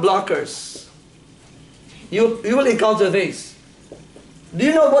beta blockers. You will encounter these. Do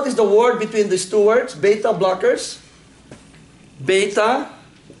you know what is the word between these two words? Beta blockers? Beta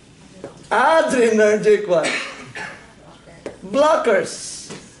adrenergic what? Blockers.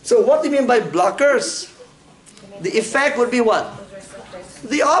 So what do you mean by blockers? The effect would be what?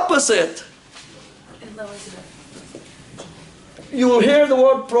 The opposite. You will hear the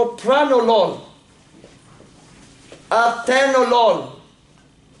word propranolol, atenolol,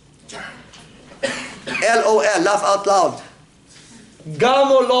 LOL, laugh out loud,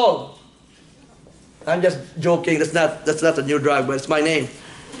 gamolol. I'm just joking, that's not a new drug, but it's my name.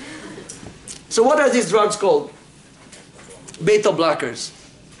 So what are these drugs called? Beta blockers.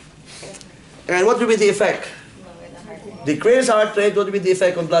 And what will be the effect? Decrease heart rate. What will be the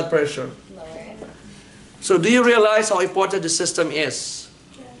effect on blood pressure? So do you realize how important the system is?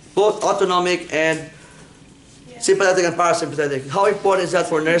 Both autonomic and sympathetic and parasympathetic. How important is that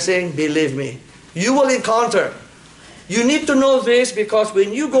for nursing? Believe me. You will encounter. You need to know this because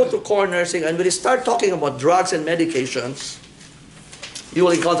when you go to core nursing and when you start talking about drugs and medications, you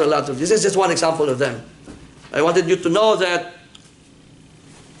will encounter a lot of this. This is just one example of them. I wanted you to know that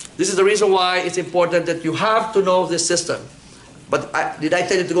this is the reason why it's important that you have to know this system. But did I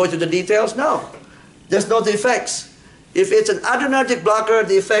tell you to go into the details? No. Just know the effects. If it's an adrenergic blocker,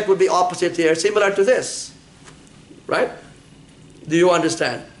 the effect would be opposite here, similar to this. Right? Do you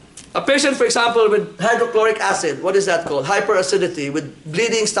understand? A patient, for example, with hydrochloric acid, what is that called? Hyperacidity, with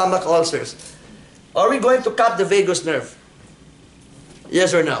bleeding stomach ulcers. Are we going to cut the vagus nerve?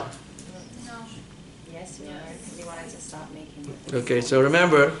 Yes or no? Yes, we are. We wanted to stop making it. Okay, so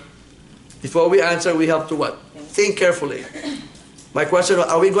remember, before we answer, we have to what? Think carefully. My question,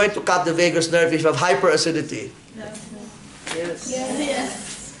 are we going to cut the vagus nerve if you have hyperacidity?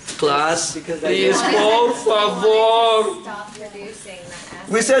 Yes. Class, Because please, I- por favor. Stop producing that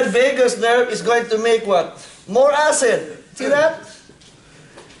acid. We said vagus nerve is going to make what? More acid. See that?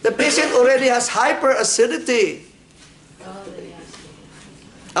 The patient already has hyperacidity.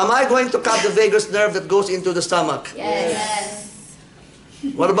 Am I going to cut the vagus nerve that goes into the stomach? Yes.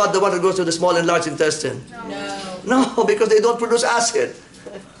 What about the one that goes to the small and large intestine? No, because they don't produce acid.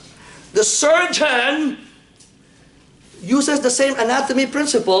 The surgeon uses the same anatomy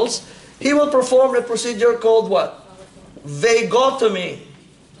principles. He will perform a procedure called what? Vagotomy.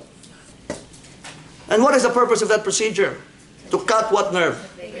 And what is the purpose of that procedure? To cut what nerve?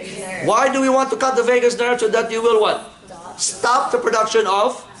 Why do we want to cut the vagus nerve? So that you will what? Stop the production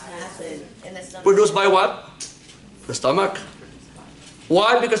of? Produced by what? The stomach.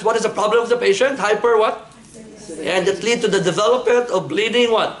 Why? Because what is the problem of the patient? Hyper what? And it leads to the development of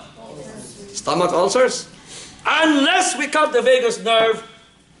bleeding what? Stomach ulcers. Unless we cut the vagus nerve,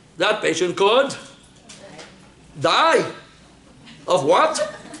 that patient could die. Of what?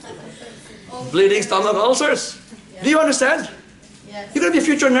 Bleeding stomach ulcers. Do you understand? You're going to be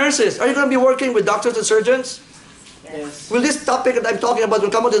future nurses. Are you going to be working with doctors and surgeons? Yes. Will this topic that I'm talking about will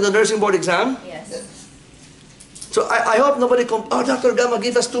come out in the nursing board exam? Yes. So I hope nobody oh, Dr. Gama,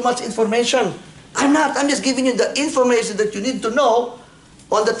 give us too much information. I'm not. I'm just giving you the information that you need to know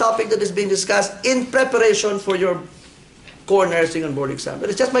on the topic that is being discussed in preparation for your core nursing and board exam. But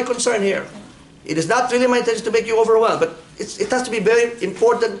it's just my concern here. It is not really my intention to make you overwhelmed, but it has to be very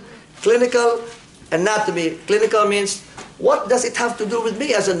important clinical anatomy. Clinical means, what does it have to do with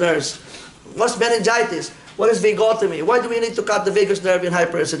me as a nurse? What's meningitis? What is vagotomy? Why do we need to cut the vagus nerve in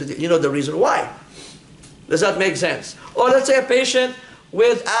hyperacidity? You know the reason why. Does that make sense? Or let's say a patient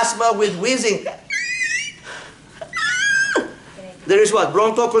with asthma, with wheezing. There is what?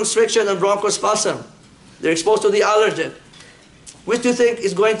 Bronchoconstriction and bronchospasm. They're exposed to the allergen. Which do you think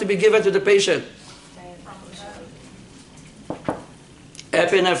is going to be given to the patient?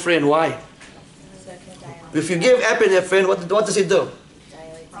 Epinephrine. Why? If you give epinephrine, what does it do?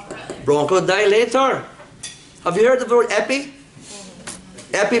 Bronchodilator. Have you heard of the word epi?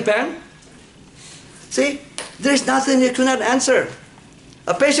 EpiPen? See, there's nothing you cannot answer.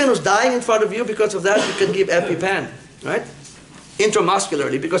 A patient who's dying in front of you, because of that, you can give EpiPen, right?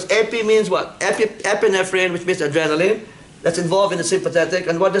 Intramuscularly, because epi means what? Epinephrine, which means adrenaline, that's involved in the sympathetic,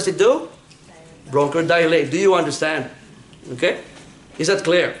 and what does it do? Bronchodilate. Do you understand? Okay? Is that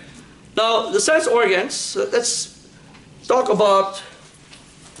clear? Now, the sense organs, let's talk about,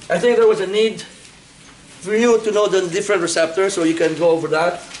 I think there was a need for you to know the different receptors, so you can go over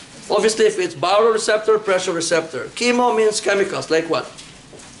that. Obviously, if it's baroreceptor, pressure receptor. Chemo means chemicals, like what?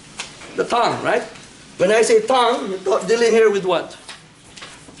 The tongue, right? When I say tongue, you're dealing here with what?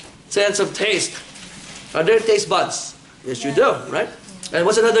 Sense of taste. Are there taste buds? Yes, you do, right? And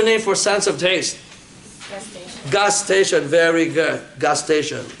what's another name for sense of taste? Gas station. Very good. Gas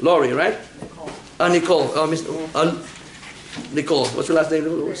station. Lori, right? Nicole. Nicole. What's your last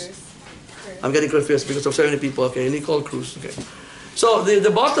name? I'm getting confused because of so many people. Okay, Nicole Cruz. Okay. So the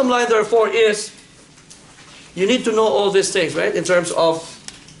bottom line, therefore, is you need to know all these things, right? In terms of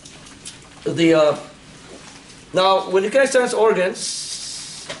the now, when you can sense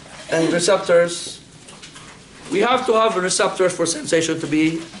organs and receptors, we have to have receptors for sensation to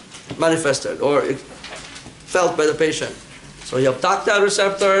be manifested or felt by the patient. So you have tactile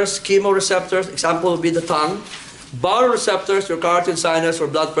receptors, chemoreceptors, example would be the tongue, baroreceptors, your carotid sinus for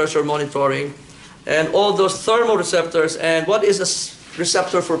blood pressure monitoring, and all those thermoreceptors. And what is a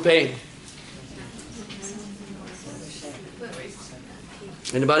receptor for pain?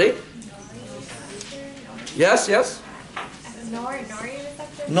 Anybody? Yes, yes?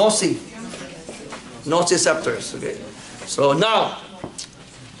 Nociceptors, okay. So now,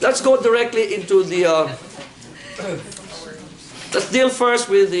 let's go directly into the, let's deal first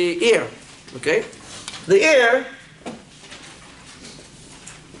with the ear, okay? The ear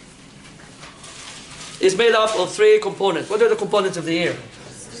is made up of three components. What are the components of the ear?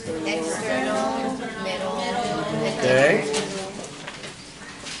 External, middle, Okay.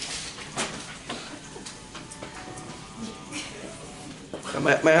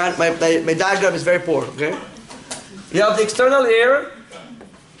 My diagram is very poor, okay? You have the external ear,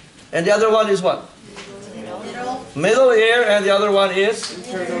 and the other one is what? Middle ear, and the other one is?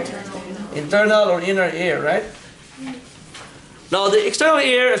 Internal or inner ear, right? Now the external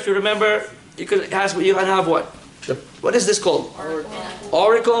ear, as you remember, you can have what? What is this called?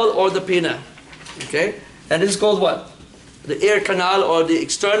 Auricle or the pinna. Okay? And this is called what? The ear canal or the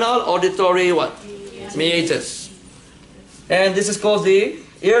external auditory what? Meatus. And this is called the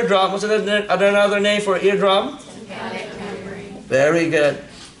eardrum. What's another name for eardrum? Very good.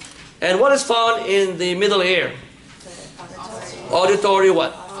 And what is found in the middle ear? Auditory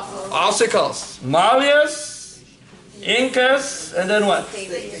what? Ossicles. Malleus, incus, and then what?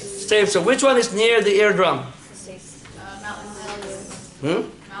 Stapes. So which one is near the eardrum?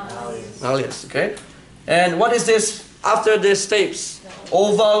 Malleus, okay. And what is this after the stapes?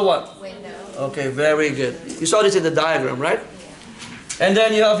 Oval what? Window. Okay, very good. You saw this in the diagram, right? And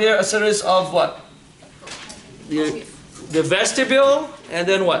then you have here a series of what? The vestibule, and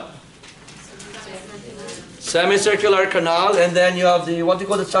then what? Semicircular canal, and then you have the, what do you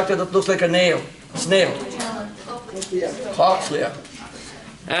call the structure that looks like a nail? Snail. Cochlea.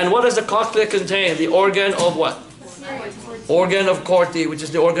 And what does the cochlea contain? The organ of what? Organ of Corti, which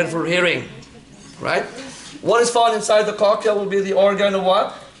is the organ for hearing. Right? What is found inside the cochlea will be the organ of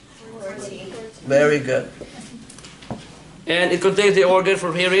what? Very good. And it contains the organ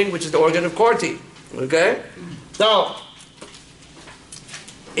for hearing, which is the organ of Corti. Okay? Now,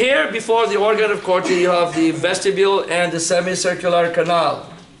 here before the organ of Corti, you have the vestibule and the semicircular canal.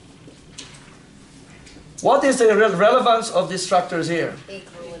 What is the relevance of these structures here?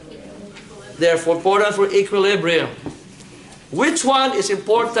 They're important for equilibrium. Which one is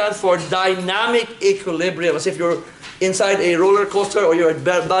important for dynamic equilibrium? As if you're inside a roller coaster or you're a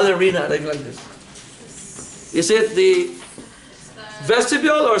ballerina, like this. Is it the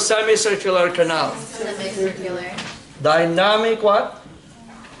vestibule or semicircular canal? Semicircular. Dynamic what?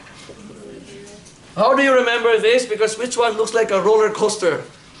 How do you remember this? Because which one looks like a roller coaster?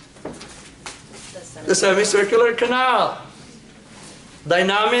 The semicircular canal.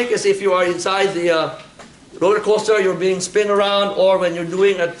 Dynamic is if you are inside the roller coaster, you're being spun around, or when you're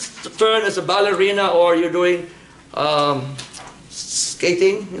doing a turn as a ballerina, or you're doing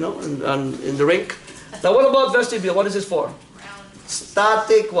skating, you know, in the rink. Now what about vestibule? What is this for?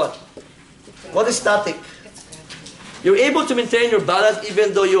 Static what? What is static? You're able to maintain your balance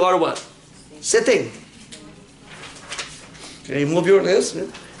even though you are what? Sitting. Can you move your legs?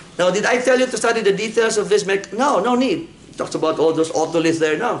 Now, did I tell you to study the details of this? No, no need. It talks about all those otoliths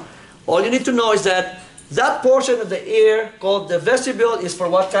there now. All you need to know is that that portion of the ear called the vestibule is for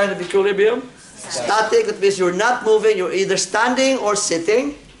what kind of equilibrium? Static. That means you're not moving. You're either standing or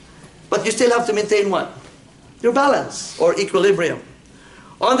sitting, but you still have to maintain what? Your balance or equilibrium.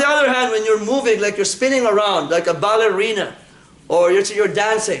 On the other hand, when you're moving, like you're spinning around like a ballerina, or you're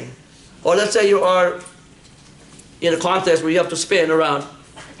dancing, or let's say you are in a contest where you have to spin around,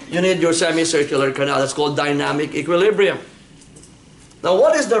 you need your semicircular canal. That's called dynamic equilibrium. Now,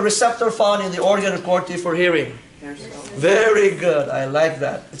 what is the receptor found in the organ of Corti for hearing? Hair cells. Very good. I like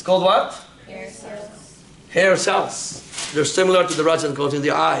that. It's called what? Hair cells. Hair cells. They're similar to the rods and cones in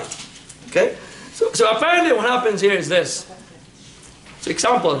the eye. Okay? So apparently what happens here is this. So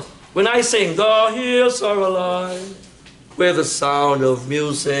example, when I sing, the hills are alive with the sound of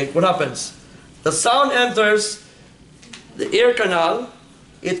music, what happens? The sound enters the ear canal.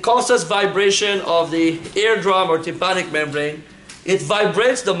 It causes vibration of the eardrum or tympanic membrane. It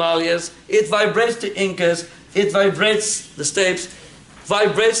vibrates the malleus. It vibrates the incus. It vibrates the stapes.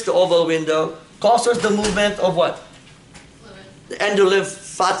 Vibrates the oval window. Causes the movement of what? The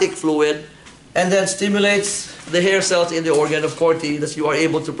endolymphatic fluid. And then stimulates the hair cells in the organ of Corti that you are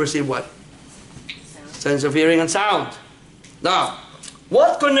able to perceive what? Sense of hearing and sound. Now,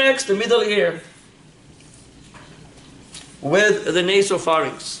 what connects the middle ear with the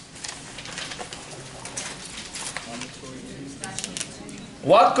nasopharynx?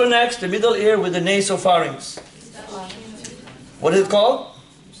 What connects the middle ear with the nasopharynx? What is it called?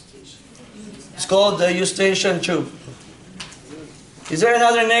 It's called the eustachian tube. Is there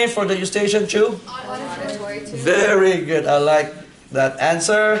another name for the eustachian tube? Auditory tube. Very good. I like that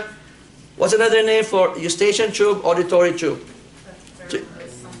answer. What's another name for eustachian tube, auditory tube?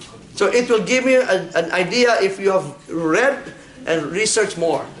 So it will give you an idea if you have read and researched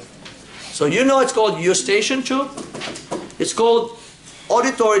more. So you know it's called eustachian tube. It's called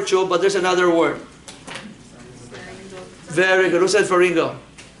auditory tube, but there's another word. Very good. Who said pharyngo?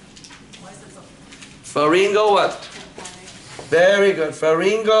 Pharyngo what? Very good.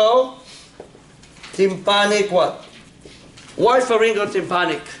 Pharyngo-tympanic what? Why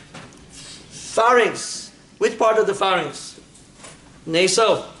pharyngo-tympanic? Pharynx. Which part of the pharynx?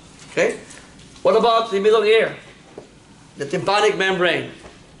 Nasal. Okay. What about the middle ear? The tympanic membrane.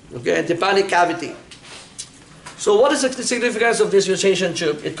 Okay, and tympanic cavity. So what is the significance of this eustachian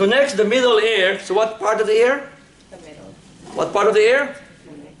tube? It connects the middle ear. So what part of the ear? The middle. What part of the ear?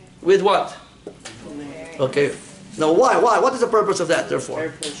 With what? Okay. Now why? What is the purpose of that, therefore?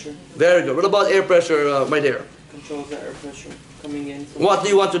 Air pressure. Very good. What about air pressure, my dear? Controls the air pressure coming in. From What do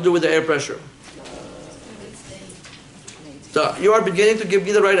you want to do with the air pressure? So you are beginning to give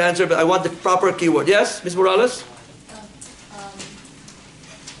me the right answer, but I want the proper keyword. Yes, Ms. Morales?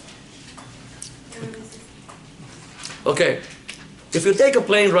 Okay. If you take a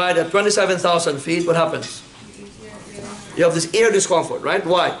plane ride at 27,000 feet, what happens? You have this ear discomfort, right?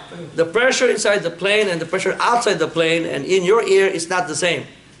 Why? The pressure inside the plane and the pressure outside the plane and in your ear is not the same.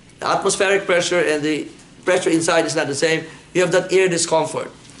 The atmospheric pressure and the pressure inside is not the same. You have that ear discomfort.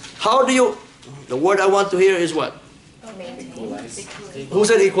 How do you... The word I want to hear is what? Who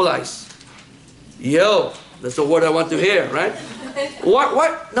said equalize? Yo, that's the word I want to hear, right?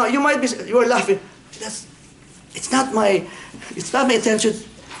 What? No, you might be... You are laughing. It's not my intention.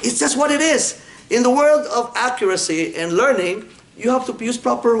 It's just what it is. In the world of accuracy and learning, you have to use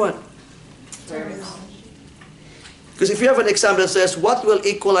proper one. Because if you have an exam that says, what will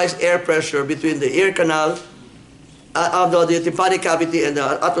equalize air pressure between the ear canal, the tympanic cavity and the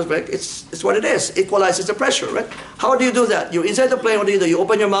atmospheric, it's what it is. Equalizes the pressure, right? How do you do that? You inside the plane, what do? You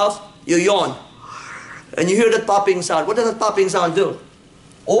open your mouth, you yawn. And you hear that popping sound. What does that popping sound do?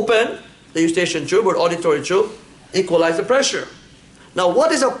 Open the eustachian tube or auditory tube, equalize the pressure. Now,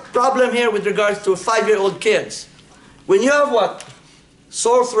 what is a problem here with regards to 5-year-old kids? When you have what?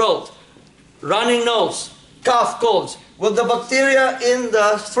 Sore throat, running nose, cough, colds. Will the bacteria in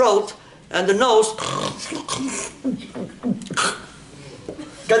the throat and the nose,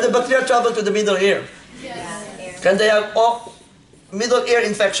 can the bacteria travel to the middle ear? Yes. Can they have middle ear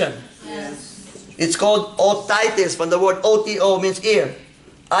infection? Yes. It's called otitis, from the word OTO means ear.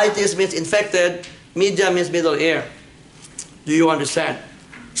 Itis means infected, media means middle ear. Do you understand?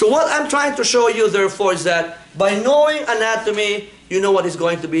 So what I'm trying to show you, therefore, is that by knowing anatomy, you know what is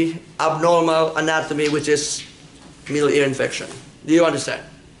going to be abnormal anatomy, which is middle ear infection. Do you understand?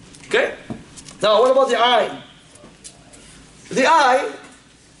 Okay? Now, what about the eye? The eye,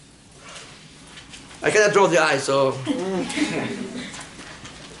 I cannot draw the eye, so...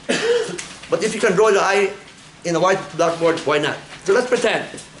 But if you can draw the eye in a white blackboard, why not? So let's pretend.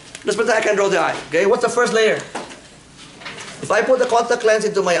 Let's pretend I can draw the eye. Okay, what's the first layer? If I put the contact lens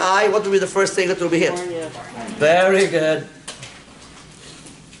into my eye, what will be the first thing that will be hit? Very good.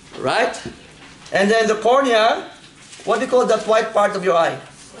 Right? And then the cornea, what do you call that white part of your eye?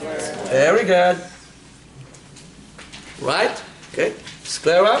 Very good. Right? Okay.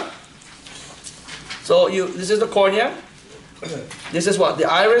 Sclera. So this is the cornea. This is what? The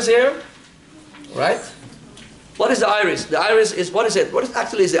iris here. Right? What is the iris? The iris is, what is it? What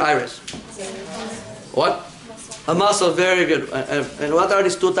actually is the iris? What? A muscle, very good. And what are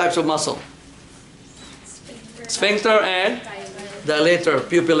these two types of muscle? Sphincter and dilator,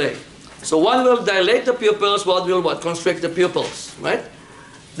 pupillae. So one will dilate the pupils, one will what? Constrict the pupils, right?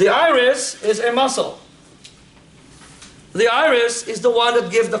 The iris is a muscle. The iris is the one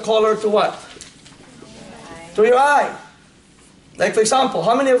that gives the color to what? To your eye. Like for example,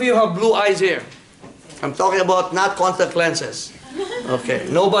 how many of you have blue eyes here? I'm talking about not contact lenses. Okay,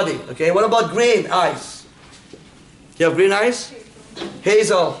 nobody. Okay, what about green eyes? You have green eyes?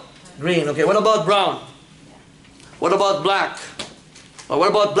 Hazel, green. Okay, what about brown? What about black? Or what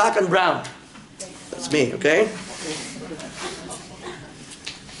about black and brown? That's me, okay?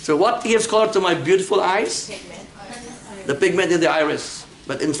 So what gives color to my beautiful eyes? The pigment in the iris.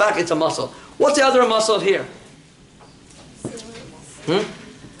 But in fact, it's a muscle. What's the other muscle here?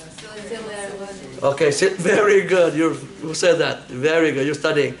 Okay, very good. You said that. Very good. You're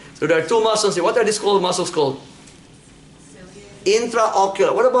studying. So there are two muscles here. What are these called muscles called?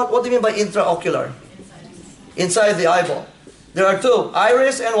 Intraocular. What do you mean by intraocular? Inside the eyeball. There are two.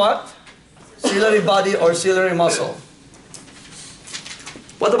 Iris and what? Ciliary body or ciliary muscle.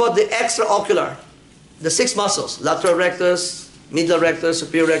 What about the extraocular? The 6 muscles. Lateral rectus, medial rectus,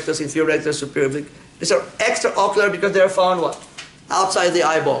 superior rectus, inferior rectus, superior oblique. These are extraocular because they are found what? Outside the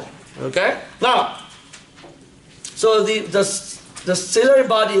eyeball. Okay? Now, so the ciliary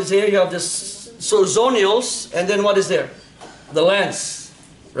body is here. You have this zonules, and then what is there? The lens,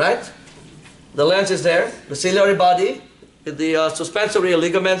 right? The lens is there. The ciliary body, the suspensory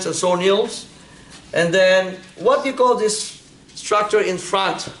ligaments and zonules. And then, what do you call this structure in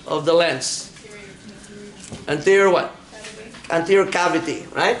front of the lens? Anterior what? Anterior cavity,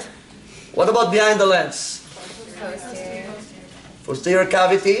 right? What about behind the lens? Posterior. Posterior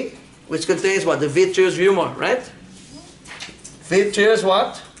cavity, which contains what? The vitreous humor, right? Vitreous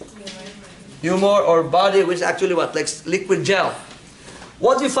what? Humor or body, which is actually what? Like liquid gel.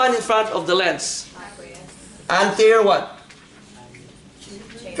 What do you find in front of the lens? Anterior what?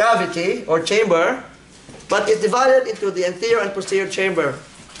 Cavity or chamber, but it's divided into the anterior and posterior chamber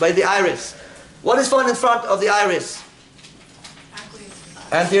by the iris. What is found in front of the iris?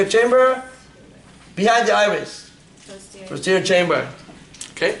 Anterior chamber, behind the iris, posterior chamber.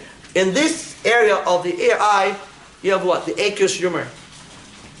 Okay. In this area of the eye, you have what? The aqueous humor.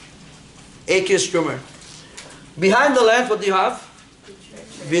 Aqueous humor. Behind the lens, what do you have?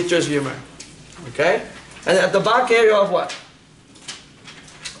 Vitreous humor. Okay. And at the back area of what?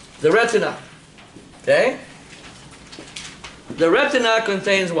 The retina. Okay. The retina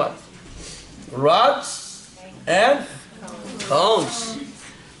contains what? Rods and cones.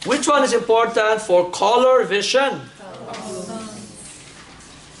 Which one is important for color vision?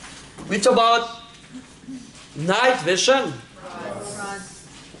 Which about night vision?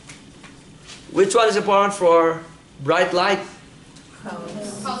 Which one is important for bright light?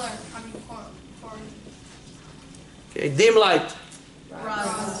 Color. Okay, dim light.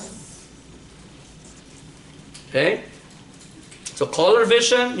 Okay? So color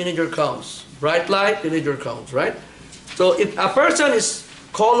vision, you need your cones. Bright light, you need your cones, right? So if a person is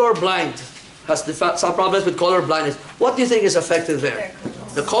color blind, has some problems with color blindness, what do you think is affected there?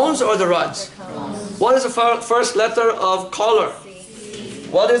 The cones or the rods? What is the first letter of color?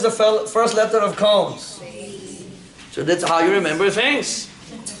 What is the first letter of cones? So that's how you remember things.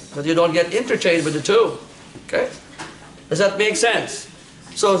 But you don't get interchanged with the two. Okay? Does that make sense?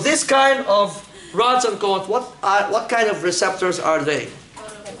 So this kind of rods and cones, what kind of receptors are they?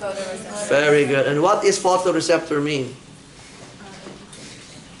 Very good. And what is photoreceptor mean?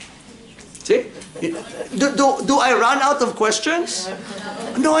 See? Do I run out of questions?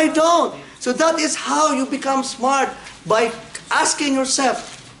 No, I don't. So that is how you become smart, by asking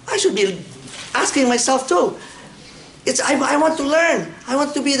yourself. I should be asking myself too. I want to learn. I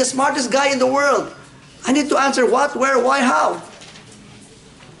want to be the smartest guy in the world. I need to answer what, where, why, how.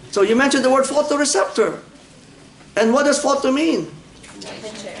 So you mentioned the word photoreceptor. And what does photo mean?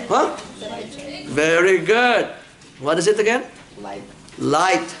 Huh? Very good. What is it again? Light.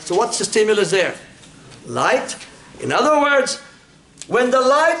 Light. So what's the stimulus there? Light. In other words, when the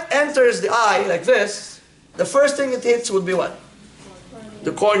light enters the eye like this, the first thing it hits would be what?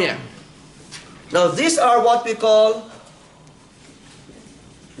 The cornea. Now these are what we call,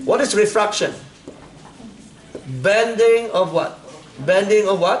 what is refraction? Bending of what? Bending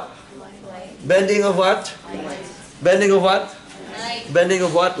of what? Bending of what? Bending of what? Bending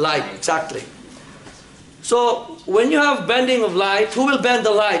of what? Light. Exactly. So when you have bending of light, who will bend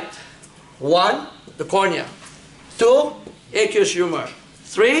the light? 1, the cornea. 2, aqueous humor.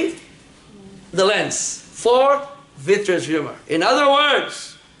 3, the lens. 4, vitreous humor. In other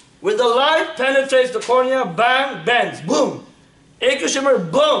words, when the light penetrates the cornea, bang, bends, boom. Aqueous humor,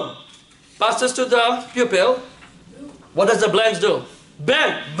 boom. Passes to the pupil. What does the lens do?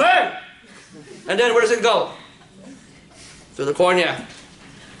 Bend, bang. And then where does it go? To the cornea.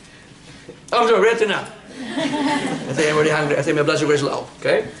 I'm sorry, retina. I think I'm already hungry. I think my blood sugar is low.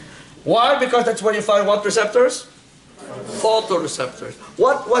 Okay? Why? Because that's where you find what receptors? Photoreceptors.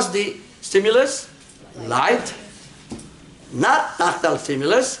 What was the stimulus? Light. Not tactile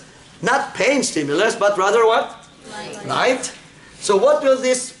stimulus. Not pain stimulus, but rather what? Light. So what will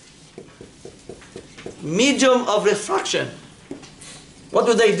this medium of refraction, what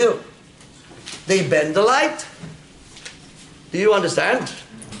do? They bend the light. Do you understand?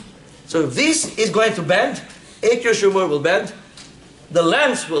 So this is going to bend, aqueous humor will bend, the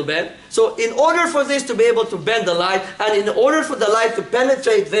lens will bend. So in order for this to be able to bend the light, and in order for the light to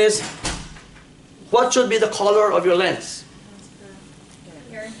penetrate this, what should be the color of your lens?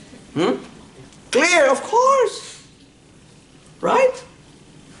 Clear, of course. Right?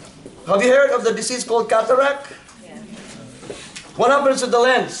 Have you heard of the disease called cataract? What happens to the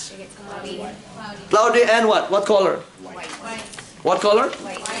lens? Cloudy and what? What color? White. What color?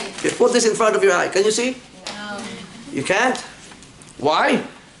 Okay, put this in front of your eye. Can you see? No. You can't. Why?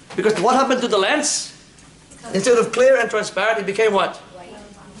 Because what happened to the lens? Instead of clear and transparent, it became what?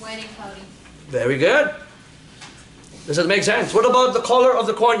 White and cloudy. Very good. Does it make sense? What about the color of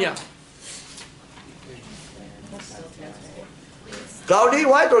the cornea? Cloudy,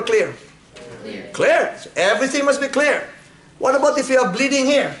 white, or clear? Clear. So everything must be clear. What about if you have bleeding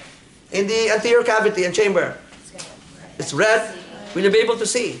here in the anterior cavity and chamber? It's red Will you be able to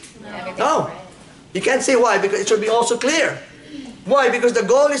see? Everything's No. red. You can't see why, because it should be also clear. Why? Because the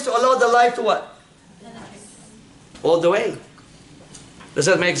goal is to allow the light to what? All the way. Does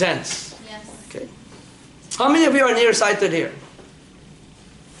that make sense? Yes. Okay. How many of you are nearsighted here?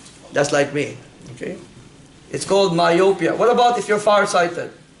 That's like me. Okay. It's called myopia. What about if you're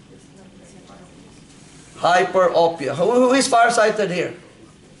farsighted? Hyperopia. Who is farsighted here?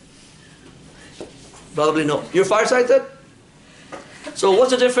 Probably no. You're farsighted? So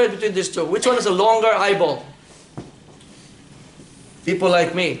what's the difference between these two? Which one is a longer eyeball? People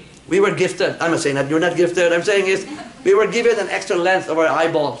like me. We were gifted. I'm not saying that you're not gifted. I'm saying is we were given an extra length of our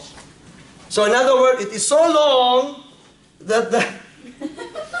eyeballs. So in other words, it is so long that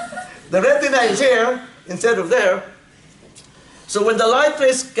the retina is here instead of there. So when the light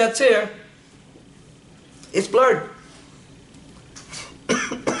rays gets here, it's blurred.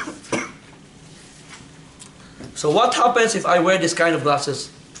 So what happens if I wear this kind of glasses?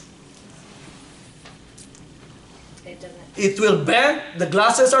 It doesn't. It will bend. The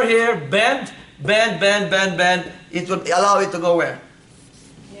glasses are here. Bend, bend, bend, bend, bend. It will allow it to go where?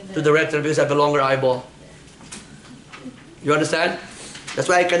 To the retina because I have a longer eyeball. You understand? That's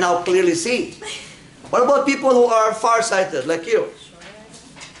why I can now clearly see. What about people who are farsighted, like you?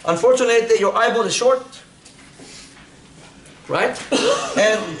 Unfortunately, your eyeball is short. Right?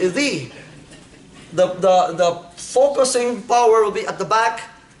 And the focusing power will be at the back.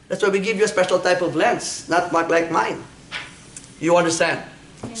 That's why we give you a special type of lens, not like mine. You understand?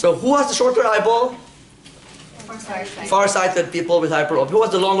 So who has the shorter eyeball? Far-sighted people with hyperopia. Who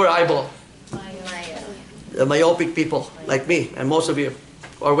has the longer eyeball? The myopic people, like me, and most of you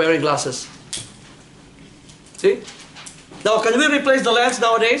who are wearing glasses. See? Now, can we replace the lens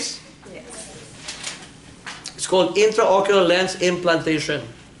nowadays? Yes. It's called intraocular lens implantation.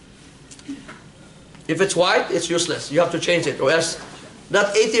 If it's white, it's useless. You have to change it, or else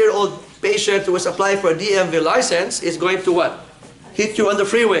that 80-year-old patient who is applying for a DMV license is going to what? Hit you on the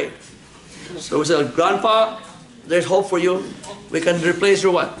freeway. So we said, Grandpa, there's hope for you. We can replace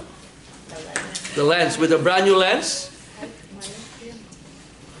your what? The lens with a brand new lens.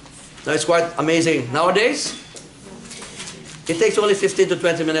 Now it's quite amazing. Nowadays, it takes only 15 to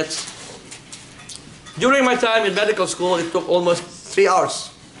 20 minutes. During my time in medical school, it took almost 3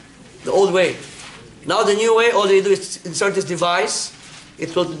 hours. The old way. Now the new way, all they do is insert this device.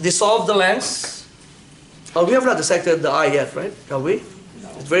 It will dissolve the lens. Oh, we have not dissected the eye yet, right? Have we?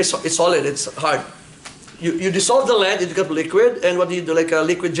 It's solid, it's hard. You dissolve the lens, it becomes liquid, and what do you do? Like a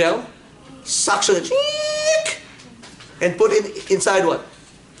liquid gel? Suction it, and put it inside what?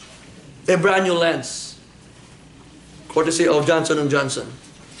 A brand new lens. Courtesy of Johnson & Johnson.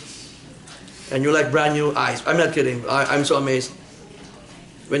 And you like brand new eyes. I'm not kidding. I'm so amazed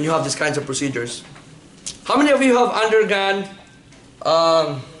when you have these kinds of procedures. How many of you have undergone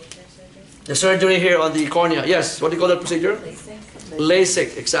the surgery here on the cornea? Yes, what do you call that procedure?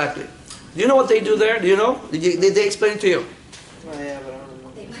 LASIK, exactly. Do you know what they do there? Do you know? Did they explain it to you? Oh, yeah, but I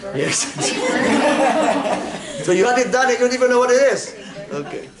don't know. Yes. So you had it done and you don't even know what it is?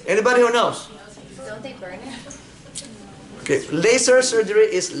 Okay. Anybody who knows? Don't they burn it? Okay. Laser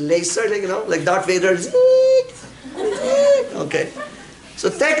surgery is laser, like, you know, like Darth Vader. Okay. So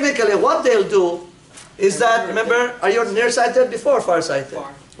technically what they'll do is that, remember, are you nearsighted before farsighted?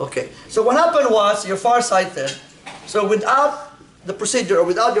 Far. Okay. So what happened was, you're farsighted. So without the procedure or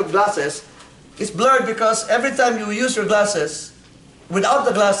without your glasses, it's blurred because every time you use your glasses, without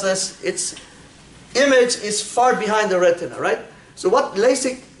the glasses, its image is far behind the retina, right? So what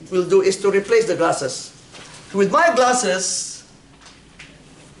LASIK will do is to replace the glasses. With my glasses,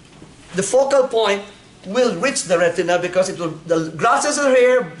 the focal point will reach the retina because it will, the glasses are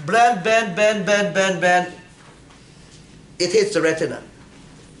here, bend, bend, bend, bend, bend, bend. It hits the retina.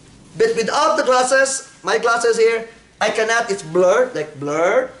 But without the glasses, my glasses here, I cannot, it's blurred, like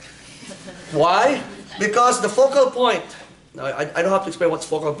blurred. Why? Because the focal point, I don't have to explain what's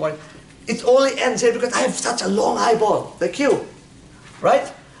focal point. It only ends here because I have such a long eyeball, like you,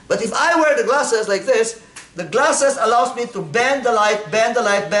 right? But if I wear the glasses like this, the glasses allows me to bend the light, bend,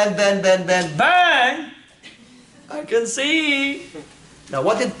 bend, bend, bend, bang! I can see. Now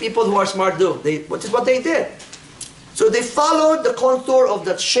what did people who are smart do? What is what they did? So they followed the contour of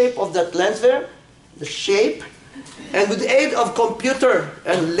that shape of that lens there, the shape, and with the aid of computer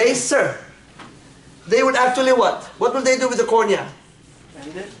and laser, they would actually what? What will they do with the cornea?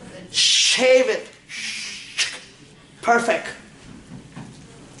 Bend it? Shave it. Perfect.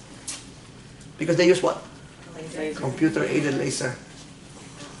 Because they use what? Computer-aided laser.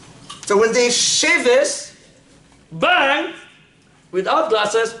 So when they shave this, bang, without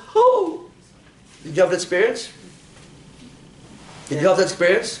glasses, whoo! Did you have that experience? Did you have that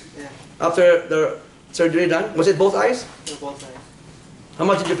experience? Yeah. After the surgery done? Was it both eyes? No, both eyes. How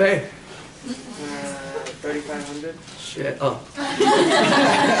much did you pay? 3,500. Shit. Oh.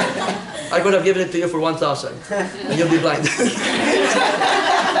 I could have given it to you for 1,000 and you'll be blind.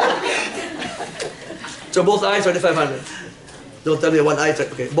 So both eyes are 500. Don't tell me one eye.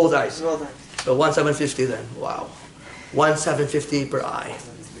 Okay, both eyes. Both eyes. So 1,750 then. Wow. 1,750 per eye.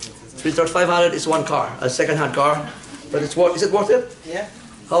 3,500 is one car, a second-hand car. But it's worth. Is it worth it? Yeah.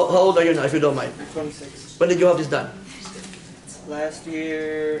 How old are you now, if you don't mind? 26. When did you have this done? Last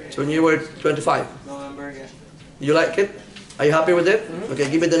year, So when you were 25. November, yeah. You like it? Are you happy with it? Okay,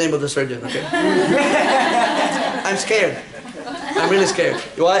 give me the name of the surgeon, okay? I'm scared. I'm really scared.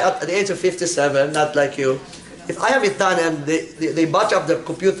 Why? At the age of 57, not like you. If I have it done and they batch up the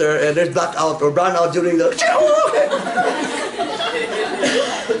computer and there's blackout or brownout during the...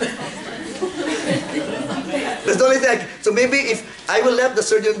 That's the only thing. So maybe if I will let the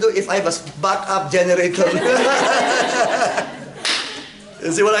surgeon do if I have a backup generator.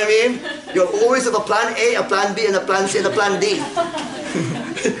 You see what I mean? You'll always have a plan A, a plan B, and a plan C, and a plan D.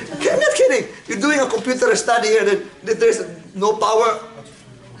 I'm not kidding. You're doing a computer study here, and there's no power.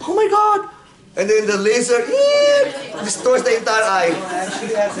 Oh my God! And then the laser distorts the entire eye. It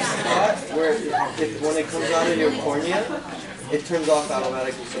actually has a spot where when it comes out of your cornea, it turns off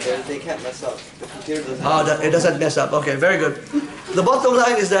automatically so that they can't mess up. The computer doesn't. Oh, it doesn't mess up. Okay, very good. The bottom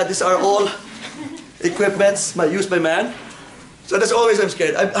line is that these are all equipments used by man. So that's always I'm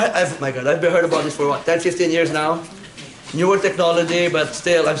scared. My God, I've heard about this for what, 10, 15 years now. Newer technology, but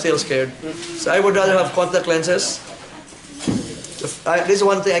still, I'm still scared. So I would rather have contact lenses. This is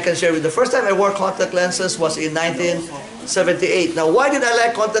one thing I can share with you. The first time I wore contact lenses was in 1978. Now, why did I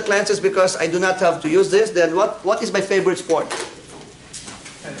like contact lenses? Because I do not have to use this. Then what is my favorite sport?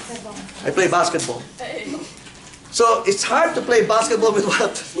 I play basketball. So it's hard to play basketball with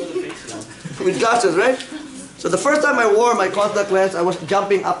what? With glasses, right? So the first time I wore my contact lens, I was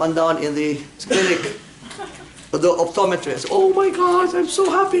jumping up and down in the clinic with the optometrist. Oh my gosh, I'm so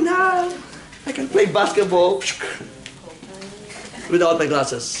happy now. I can play basketball without my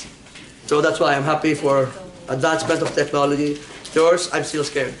glasses. So that's why I'm happy for advancement of technology. Yours, I'm still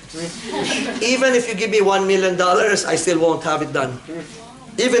scared. Even if you give me $1 million, I still won't have it done.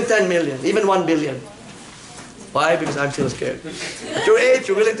 Even 10 million, even 1 billion. Why? Because I'm still scared. At your age,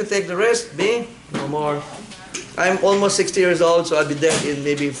 you're willing to take the risk. Me, no more. I'm almost 60 years old, so I'll be dead in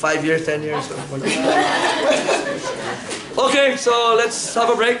maybe 5 years, 10 years. Okay, so let's have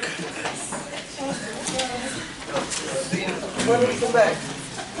a break. When we come back?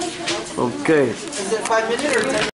 Okay. Is it 5 minutes or 10 minutes?